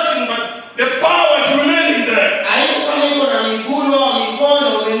of touching, but the power is remaining there. Haiko kama iko na miguu au mikono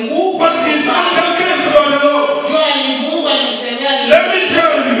ni nguvu. But it's not against the Lord. Jua ni Mungu alimsemea ni. Let me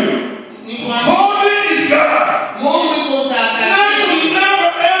tell you, Ni kwa holy is God. Mungu iko mtakatifu. Snake will never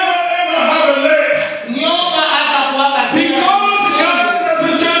ever have a leg. Nyoka atakuwaka Because God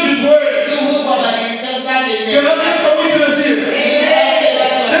doesn't change his way. Mungu abadilisha zake Can I get some witness here?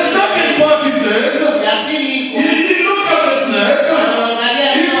 The second part he says, ya pili iko. he looked at the snake. Anaangalia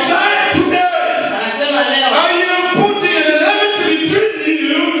He nyoka. said today, Anasema leo I am putting an enmity between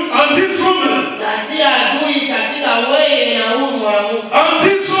you and this woman. natia adui katika wewe na huyu mwanamke. And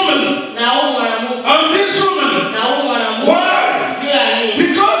this woman. Na huyu mwanamke. And this woman. Na huyu mwanamke. Why? Juu ya nini?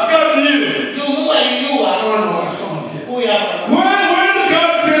 Because God knew. Juu Mungu alijua huyu hapa. When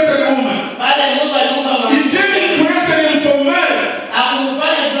God created a woman, Pale Mungu aliumba he mwanamke. didn't create him for man.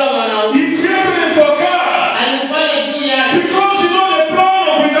 Hakumfanya juu ya mwanamke. He created him for God. Alimfanya juu yake. Because you know the plan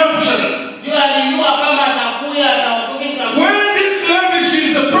of redemption. Juu alijua kama atakuja atawatokesha When this lady,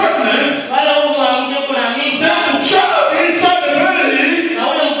 she's pregnant, pale huyu mwanamke kuna mimba. the child inside the belly Na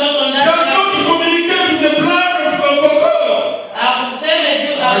ule mtoto ndani does yake. not communicate with the blood of God. Akuseme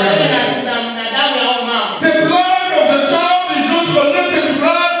juu akuseme na damu ya huyu mama. The blood of the child is not connected to the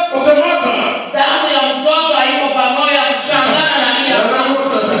blood of the mother. Damu ya mtoto haiko pamoja kuchangana na ile ya mama.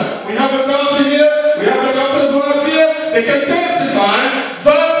 We have a doctor here, we have a doctor's wife here. They can testify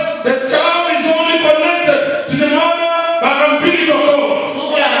that the child is only connected to the mother by umbilical cord.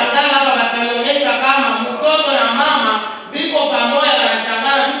 Tuko na daktari hapa wataonyesha kama mtoto na mama biko pamoja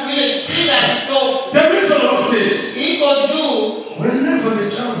wanachangana tu ile sida kitofu. The reason of this, Iko juu whenever the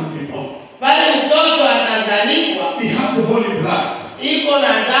child will be born, pale mtoto atazaliwa he has the holy blood. iko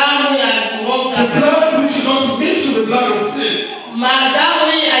na damu ya Roho The Mtakatifu. blood which is not mixed with the blood of sin. Madamu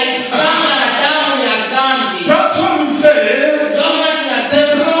hii haikutana na damu ya dhambi. That's why we say Ndio maana the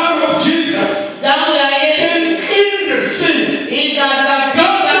tunasema blood of Jesus damu ya Yesu can clean the sin. itasafisha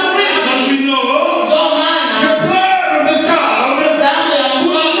That's the reason dhambi. we know Ndio maana the blood of the child damu ya will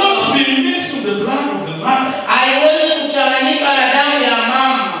mtoto not be mixed with the blood of the mother. haiwezi kuchanganyika na damu ya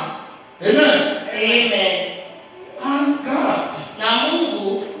mama. Amen. Amen. And God Na Mungu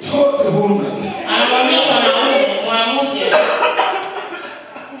told the woman, anamwambia mwanamke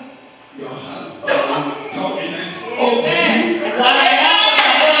your husband dominant over you. Bwana yako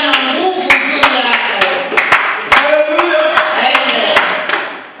atakuwa na nguvu juu yako. Hallelujah. Amen.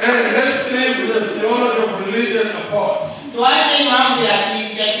 Hey, let's leave the theology of religion apart. Tuache mambo ya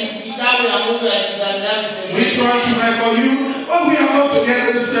kitabu ya Mungu ya kizamani. We try to make all you, oh, we are all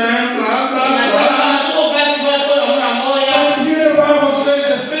together the same, blah, blah, Nasema blah. kama tuko basi kwa kuna mna moja. But here the Bible says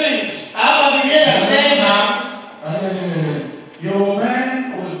the things. Hapa Biblia inasema Your man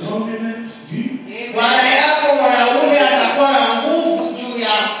will dominate you. Bwana yako mwanaume atakuwa na nguvu juu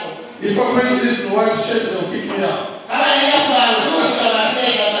yako. If I preach this in white church, they'll kick me out. Kama nenda kwa wazungu kwa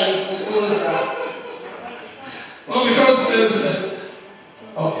wateka watanifukuza. Well, because there's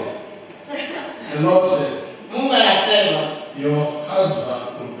okay. The Lord said, Mungu anasema your husband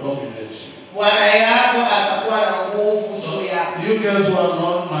will dominate you. Bwana yako atakuwa na nguvu juu yako. You guys who are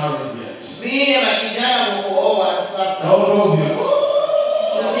not married yet. Mimi na kijana mkooa sasa. How old are you?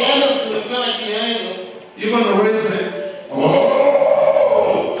 Usiende kusimama kilele. You're going to raise it.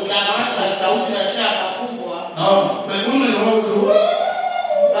 Utakamata sauti na shaka kubwa. Now, the women always do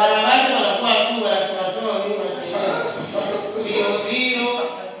Wanawake wanakuwa kubwa na sema mimi ndio.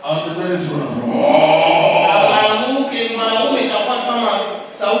 and the men is going to Mwanaume itakuwa kama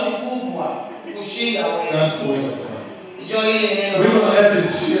sauti kubwa kushinda wewe. That's the way of God. Njoo ile neno. We're going to end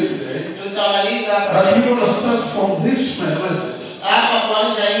it here today. Tutamaliza But we're going to start from this message. hapa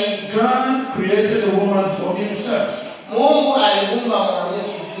kwanza hii. God created created a woman for himself. Mungu aliumba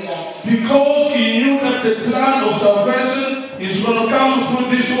mwanamke juu yake. Because he knew that the plan of salvation is going to come through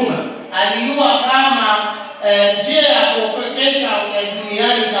this woman. Alijua kama njia ya kuopekesha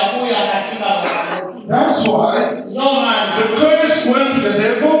duniani itakuja katika mwanamke. That's why Ndio maana the curse went to the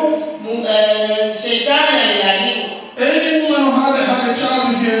devil. Shetani alilaniwa. Any woman who had a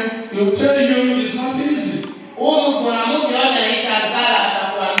child here, he'll tell you it's not easy. Mwanamke yote alishazala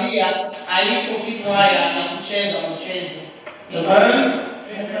atakwambia haiko kitu haya ya kucheza mchezo. Amen.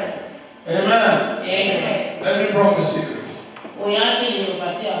 Amen. Amen. Let me drop a secret. Uniache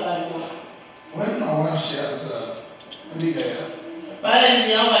nimepatia habari moja. When my wife shares Abigail, Pale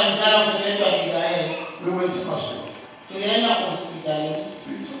bibi yangu alizala mtoto wetu Abigail. we went to hospital. Tulienda kwa hospitali.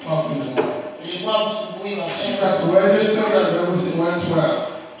 6 o'clock in the morning. Ilikuwa asubuhi She mapema. got registered and everything went well.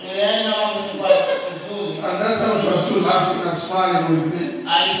 Tulienda mambo tulikuwa vizuri. And that time she was still laughing and smiling with me.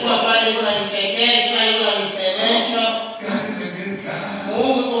 Alikuwa pale kuna nichekesha, yule anisemesha. God is a good God.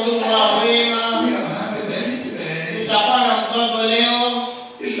 Mungu kwa Mungu wa wema. We are having a baby today. Tutakuwa na mtoto leo.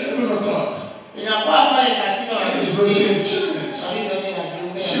 11 o'clock. Inakuwa pale katika Everything changed.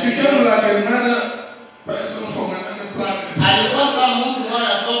 She became like another person from another planet. Alikuwa kama mtu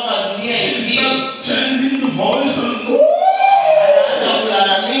anatoka dunia She nyingine. started changing the voice and Anaanza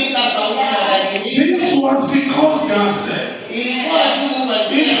kulalamika, sauti inabadilika. this was because God said. Ilikuwa juu Mungu It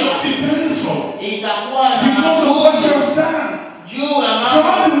alisema will be painful itakuwa na because of what you have done. juu ya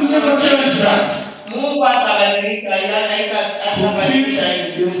God will never change that. Mungu atabadilika, To atabadilisha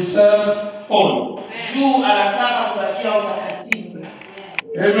keep hivi. himself on. Juu anataka kubakia utakatifu.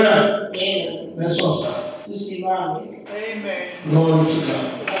 Amen. Amen. Let's all stand. Tusimame. Amen. Glory to God.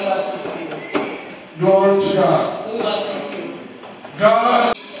 Mungu asifiwe. Glory to God. Mungu asifiwe.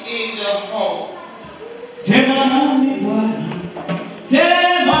 God It's in the home. Sema nami Bwana.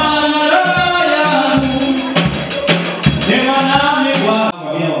 Sema na roho yangu. Sema nami Bwana.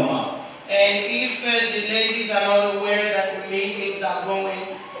 Kwa hiyo mama. And if the ladies are not aware that the meetings are going,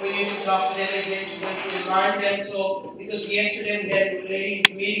 we need to talk to them again to remind them. So, because yesterday we had the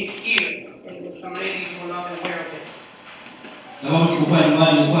ladies meeting here, and some ladies were not aware of it. Sababu sikuwa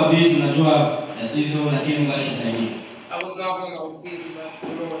nyumbani, nilikuwa busy, najua tatizo, lakini Mungu alisaidia. I was not going, I was busy, but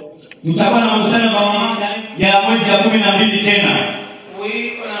the Lord. Tutakuwa na mkutano wa mama ya mwezi ya 12 tena.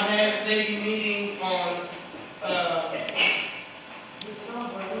 We're going to have lady meeting on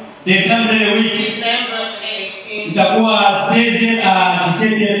December week. December 18th. Itakuwa 16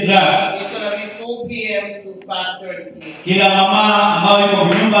 December drive. It's going to be 4 p.m. to 5:30 p.m. Kila mama ambao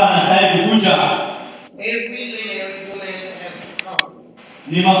yuko nyumba anastahili kukuja. Every lady, every woman have to come.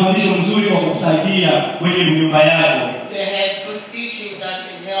 Ni mafundisho mzuri kwa kukusaidia kwenye nyumba yako. They have good teaching that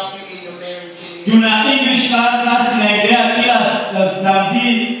can help you in your marriage. Tuna English class inaendelea kila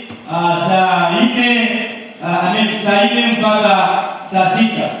samedi saa 4 mpaka saa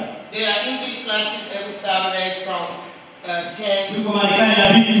 6. There are English classes every Saturday from 10. Tuko Marekani na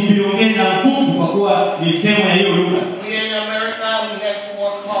bidi tubiongee na nguvu kwa kuwa ni sehemu ya hiyo lugha. We in America, we have to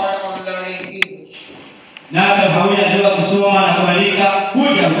work hard on learning English. Na hata haujajua kusoma na kuandika,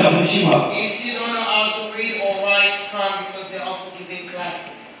 kuja utafundishwa. If you don't know how to read or write, come because they're also giving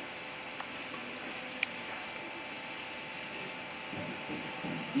classes.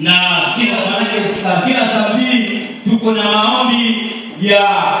 Na kila sabini tuko na maombi ya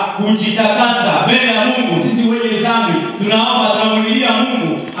kujitakasa mbele ya Mungu. Sisi wenye dhambi tunaomba, tunamulilia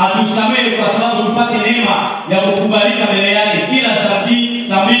Mungu atusamehe kwa sababu tupate neema ya kukubalika mbele yake kila sabini,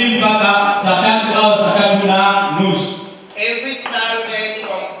 saa 2 mpaka saa 3 au saa 3:30. Every Saturday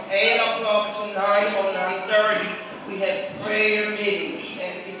from 8 o'clock to 9 or 9:30, we have prayer meeting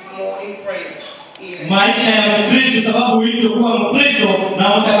and it's morning prayer. Maisha ya Mkristo, sababu wito kuwa Mkristo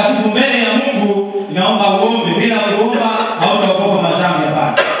na mtakatifu mbele ya Mungu inaomba uombe. Bila kuomba hautaokoka madhambi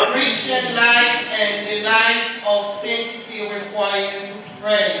hapana. Christian life and the life of sanctity require you to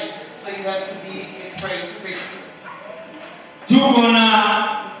pray. So you have to be a praying Christian. Tuko na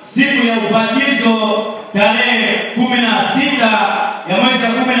siku ya ubatizo tarehe 16 ya mwezi wa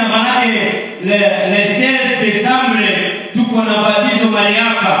 10 na manake le 16 Desembre tuko na batizo mahali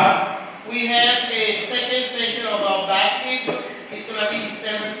hapa. We have a second session of our baptism. It's going to be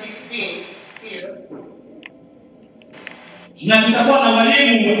December 16th here. Na tutakuwa na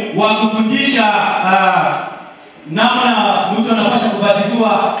walimu wa kufundisha namna mtu anapaswa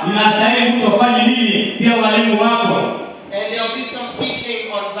kubatizwa, inastahili mtu afanye nini, pia walimu wako. And there'll be some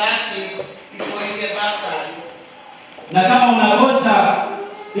teaching on baptism before you get baptized. Na kama unakosa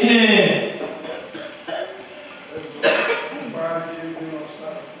ile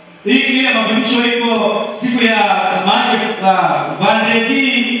hii ile mafundisho iko siku ya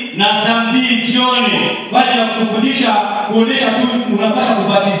Vendredi na saa 2 jioni kwa ajili ya kufundisha, kuonesha tu unapaswa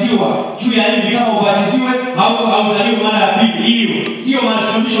kubatiziwa juu ya hivi kama ubatiziwe au hauzaliwe mara ya pili. Hiyo sio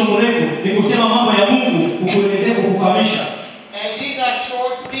mafundisho mrefu, ni kusema mambo ya Mungu kukuelezea, kukufahamisha. And these are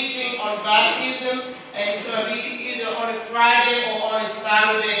short teaching on baptism, and it's going to be either on a Friday or on a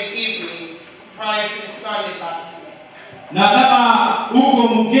Saturday evening prior to the Sunday baptism. Na kama uko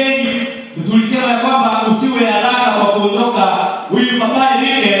mgeni, tulisema kwamba usiwe haraka kwa kuondoka. Huyu papa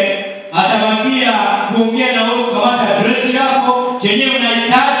Enrique atabakia kuongea na wewe, kamata address yako, chenye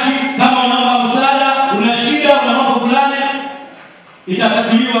unahitaji, kama unaomba msaada, una shida, una mambo fulani,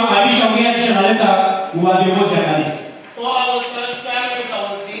 itatatuliwa. Alishaongea kisha naleta kwa viongozi wa kanisa. For our first timers,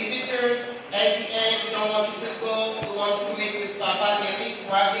 our visitors, at the end, we don't want you to go. We want you to meet with Papa Eric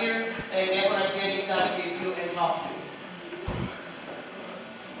right here, and they're going to get in touch with you and help you.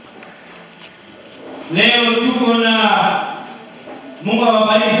 Leo tuko na Mungu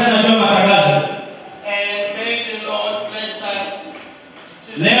awabariki sana kwa matangazo. And may the Lord bless us.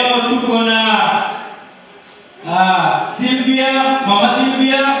 Leo tuko na Sylvia, Mama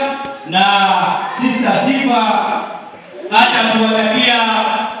Sylvia na Sister Sifa. Acha tuwatakia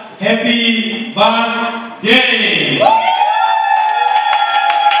happy birthday.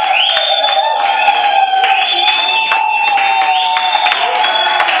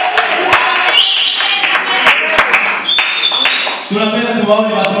 Tunapenda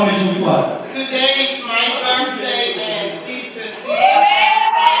tuwaone wasimame chukua. Today it's my birthday and Sister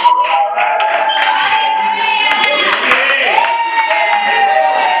Sifa.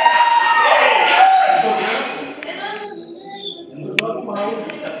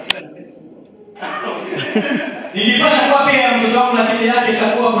 Nilipata kwa pia mtoto wangu na kile yake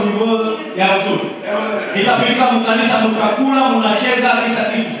itakuwa kwenye bolo ya usuri. Nitapeleka mkanisa, mtakula, mnacheza kila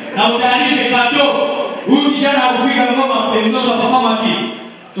kitu. Na utayarishe kado. Huyu kijana kupiga ngoma mtoto wa papa Maki.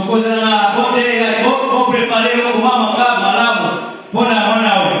 Tukozana na bote ya prepare kwa mama kama malamu. Bona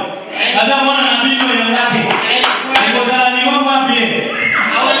mwana wewe. Kaza mwana na bibi yake. Tukozana ni mama pia.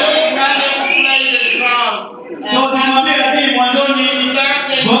 So tumwambie pili mwanzoni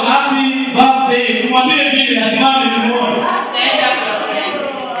happy birthday. Tumwambie pili asimame tumuone.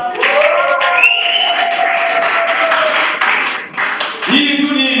 Hii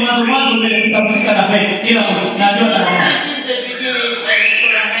tu ni mwanzo umetambulisha na faith kila mtu najua na mama. This is the beginning and it's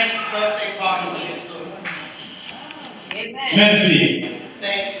going to have his birthday party here soon. Merci.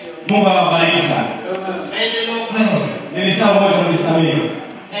 Thank you. Mungu awabariki sana. May the Lord bless you. Nilisahau moja nilisahau.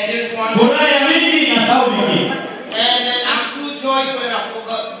 And there's one Furaha ya mingi na sauti mingi. and I'm too joyful and I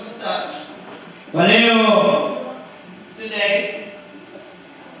forgot some stuff. Kwa leo Today,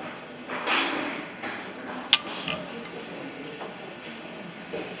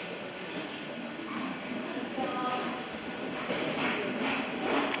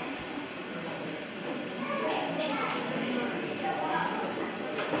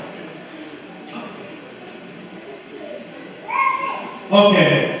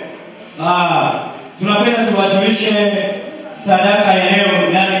 okay. Tunapenda tuwajulishe sadaka ya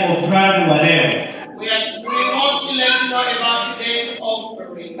leo, yani ofrande wa leo. we want to let you know about today's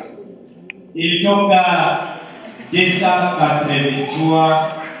offering. Ilitoka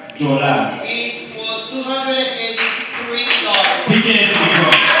 $283. It was $283. Pige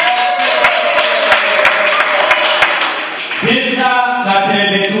mikono.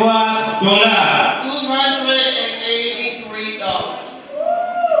 $283. $283.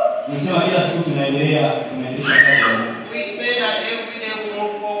 Nisema kila siku tunaendelea kuendesha kazi. We say that every day we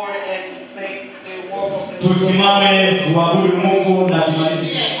move forward and make the work of the Lord. Tusimame tuabudu Mungu na tumalize.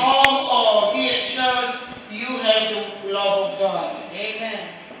 Here at home or here at church, you have the love of God. Amen.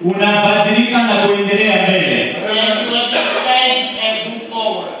 Unabadilika na kuendelea mbele. And you have to change and move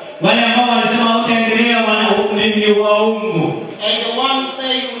forward. Wale ambao wanasema utaendelea ni waungu. And the ones who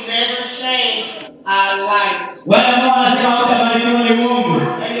say you never change are liars. Wale ambao wanasema utabadilika ni uongo.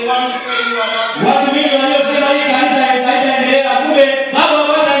 And the ones who say you are not. Watu wengi waliosema hii kanisa haitaendelea, kumbe baba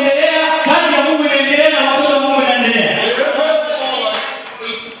wataendelea, kazi ya Mungu inaendelea na watoto wa Mungu wanaendelea. It's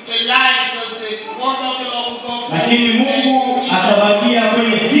a lie because the work of the Lord will go forward. Lakini Mungu atabakia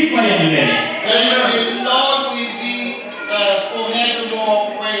kwenye sifa ya milele. And the Lord will be forevermore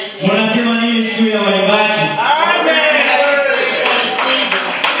praised. Mnasema nini juu ya waimbaji?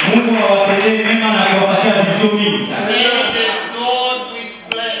 Mungu awatendee mema na kuwapatia vitu mingi sana. May the Lord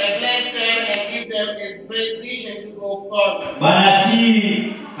bless them and give them a great vision to go forward. Bana si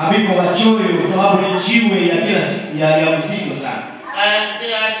habiko wachoyo sababu ni jiwe ya kila siku ya mzigo sana. And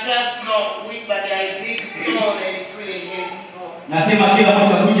they are just not weak, but they are a big stone and it's really a heavy stone. Nasema kila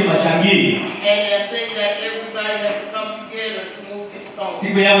mtu akuje machangie. And they are saying that everybody has to come together to move this stone. song.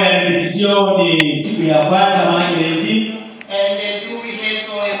 Siku yao ya repetition ni siku ya kwanza maana hizi. And they do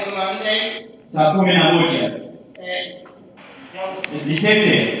rehearsal every Monday. Saa 11. And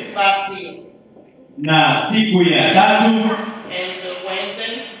December. 5 p.m. Na siku ya tatu And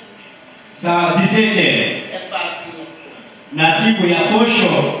Wednesday saa 17. at 5 p.m. Na siku ya posho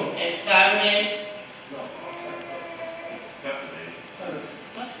And Saturday.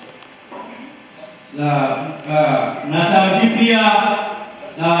 na sauti pia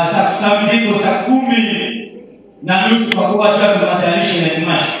sauti kwa saa 10:30 kwa kuwa tuna matayarisho ya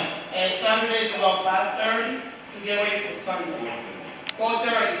tamasha. And Sunday is about 5:30 to get ready for Sunday.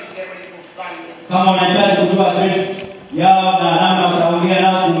 4:30 to get ready for Sunday. Kama unahitaji kujua address yao na namna utaongea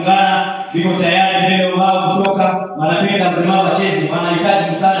nao kuungana, biko tayari mbele wao kutoka, wanapenda kulima wachezi,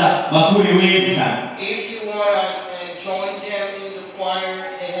 wanahitaji msaada bakuli wengi sana. If you want to join them in the choir,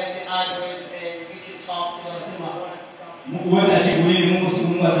 they have the address and we can talk to them. Mungu wewe achiku nini, Mungu si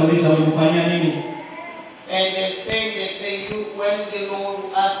Mungu atauliza ulikufanyia nini. And they say you, when the Lord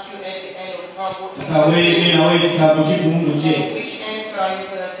will ask you at the end of time, what Sasa wewe mimi na wewe tutakujibu Mungu je? which answer are you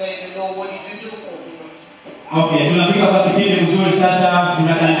going to tell the Lord? What did you do for me? Okay, tunafika kwa kipindi mzuri sasa,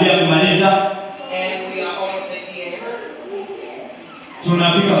 tunakaribia kumaliza. And we are almost at the end.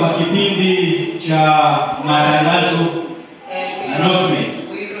 Tunafika kwa kipindi cha matangazo. And Announcement.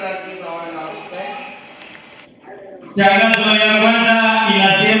 we're going to give our announcement. Tangazo ya kwanza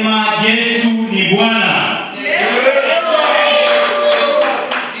inasema Yesu ni Bwana.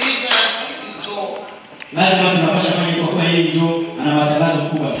 Jesus is Lord. Lazima tunapasha fanya kwa kuwa yeye ndio ana matangazo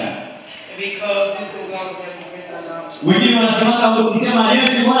kubwa sana. Because he's the one that will make the announcement. Wengine wanasema ukisema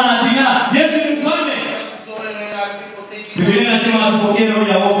Yesu ni Bwana anatinga, Yesu ni mfalme. Biblia inasema tupokee roho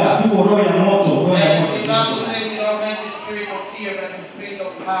ya woga, tuko roho ya moto, roho ya And moto. the Bible says we don't have the spirit of fear, but the spirit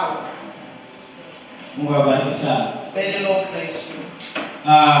of power. Mungu awabariki sana. May the Lord bless you.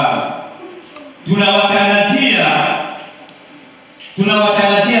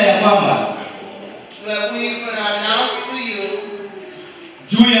 Tunawatangazia ya kwamba Well, we're going to announce to you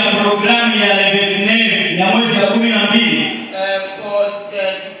juu ya programu ya Leviathan ya mwezi wa 12 for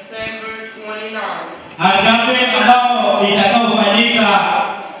December 29. agape ambao itakaofanyika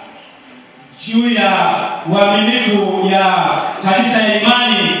juu ya uaminifu ya kanisa ya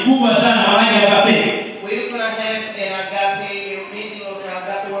imani kubwa sana mahali ya agape. We're going to have an agape, a meeting of an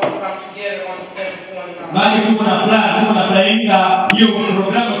agape where we come together on December 29. Bali tuko na planninga hiyo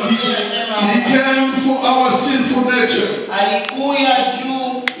programu. He came for our sinful nature. Alikuja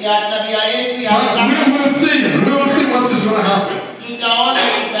juu ya tabia yetu ya But we will see what is going to happen. tutaona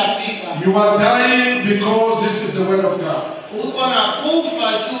itafika. You are dying because this is the word of God. Uko na kufa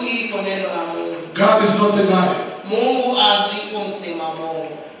juu iko neno la Mungu. God is not a liar. Mungu aziko msema Mungu.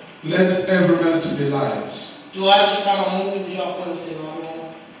 Let every man to be liars. Tuache kama Mungu ndio akuwe msema Mungu.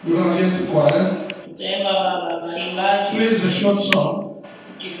 We're going to get to choir. Tutaimba baba imbaji. Please a short song.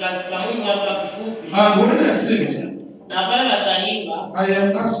 Kikasi kwa Mungu hapa kifupi. And when I sing, Na pale ataimba I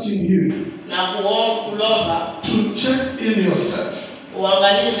am asking you na kulomba to check in yourself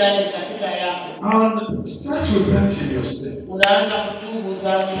uangalie ndani katika yako. and start repenting yourself Unaanza kutubu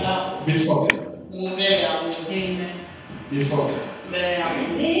dhambi yako before God. mbele ya Mungu. Amen. Before God. Mbele ya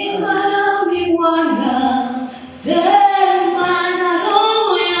Mungu. Nimarami Bwana, sema na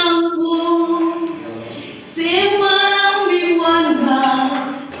roho yangu. Nimarami Bwana,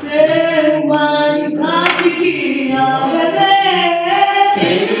 sema nitasikia wewe.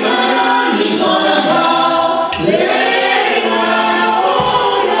 Nimarami Bwana, sema na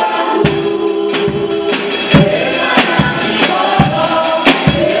roho yangu. Nimarami Bwana,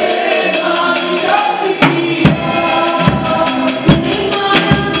 sema nitasikia. Nimarami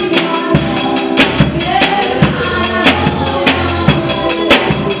Bwana, sema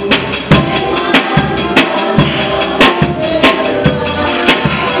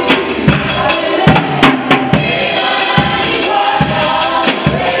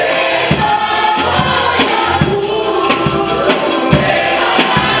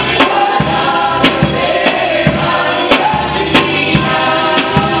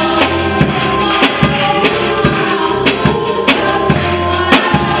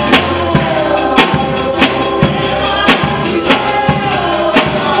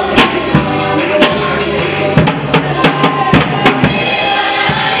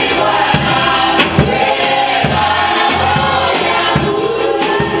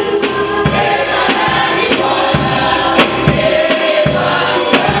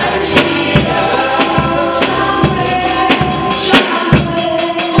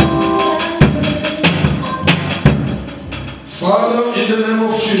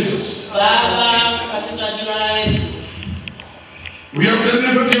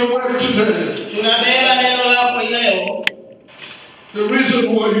today, Tunabeba neno lako leo. the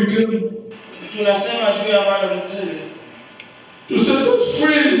reason why you came, Tunasema juu ya maana mkuu. to set us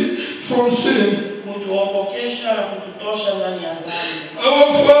free from sin. Kutuokokesha na kututosha ndani ya dhambi.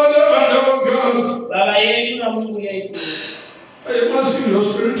 Our Father and our God, Baba yetu na Mungu yetu. I am asking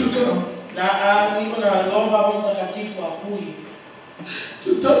your Spirit to come, Na niko na naomba Roho Mtakatifu akuje.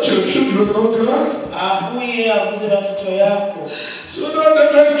 to touch your children, oh God, Akuje aguze watoto yako. so that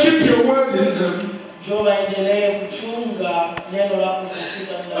they may keep your word in them. Njoo waendelee kuchunga neno lako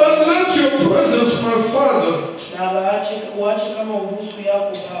katika And ndani. let your presence, my Father, Na uache kama ubusu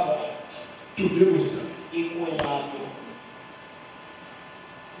yako Baba to be with them, ikuwe napo.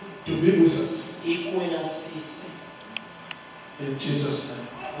 to be with us. Ikuwe na sisi. In Jesus' name.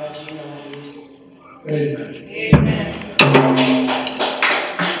 Kwa jina la Yesu. Amen. Amen.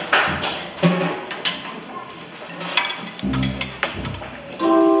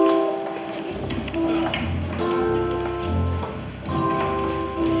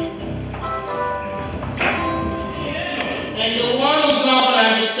 And the one who's not going to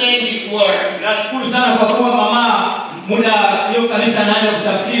understand this word, Nashukuru sana kwa kuwa mama muda hiyo kanisa anaanza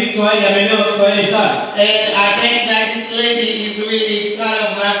kutafsiri Kiswahili, ameelewa Kiswahili sana. and I think that this lady is really kind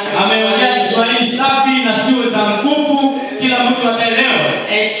of master. Ameongea Kiswahili safi na sio za nguvu, kila mtu ataelewa.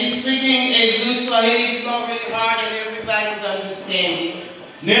 And she's speaking a good Swahili. It's not really hard and everybody's understanding.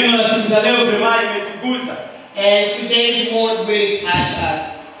 Neno la siku za leo prema imetugusa. And today's word really touched us.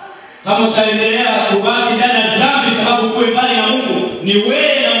 Kama utaendelea kubaki ndani ya dhambi sababu kuwe mbali na Mungu, ni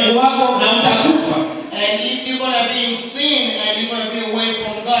wewe na Mungu wako na utakufa. And if you're going to be in sin and you're going to be away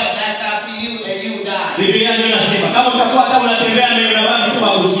from God, that's up to you and you die. Biblia ndio inasema kama utakuwa hata unatembea na unabaki tu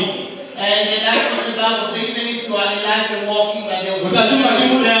hausiki. And that's what the Bible says. Even if you are alive and walking by the Utachukua tu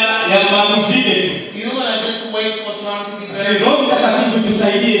muda ya mapumziko tu. you're going to just wait for time to be very Roho Mtakatifu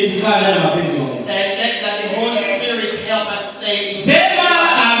tusaidie tukaa ndani ya mapenzi ya Mungu. and let that the Holy Spirit help us stay. Sema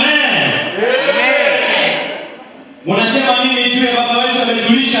amen. Unasema nini juu ya baba wetu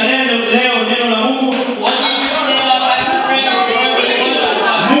ametulisha neno leo neno la Mungu? What do you say about the friend?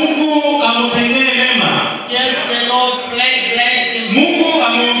 Mungu amtendee mema. Yes, the Lord bless him. Mungu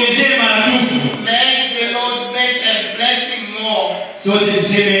amuongezee maradufu. May the Lord make a blessing more. Sote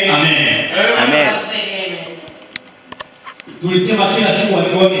tuseme amen. Amen. Say amen. Tulisema kila siku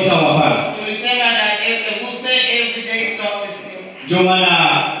walikuwa ni sawa pale. Tulisema that we say every day is not the same. Ndio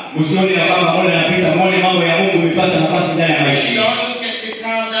maana msione ya kwamba mbona anapita muone mambo ya Mungu umepata nafasi ndani ya maisha. Don't look at the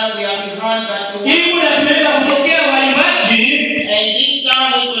time that we are behind, but the Hii muda tunaenda kupokea waimbaji and this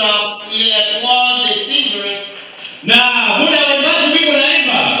time we will applaud the singers, na muda waimbaji wiko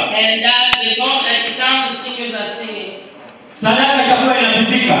naimba. and that at the time the singers are singing, Sadaka itakuwa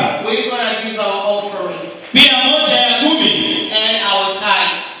inapitika. we're gonna give our offerings Pia moja ya 10 and our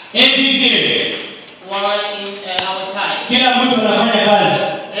tithes. ATC. One in our tithes. Kila mtu anafanya kazi.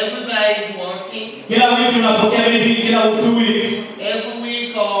 Everybody is working. Kila wiki unapokea maybe kila 2 weeks. Every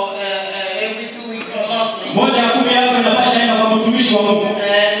week or every 2 weeks or monthly. Moja ya 10 yako inapasha enda kwa mtumishi wa Mungu.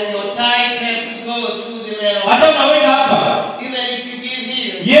 And your tithes have to go to the man of Hata God. unaweka hapa. Even if you give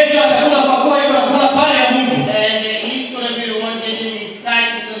here, Yeye atakula kwa kuwa yuko anakula pale ya Mungu. and he's going to be the one getting his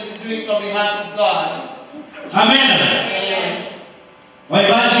tithe because he's doing it on behalf of God. Amen. Amen.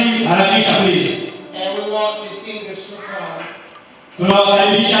 Waimbaji harakisha please. And we want the singers to come.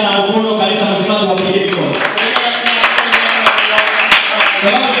 Tunawakaribisha na mkono kanisa mzima tuwapigie mikono.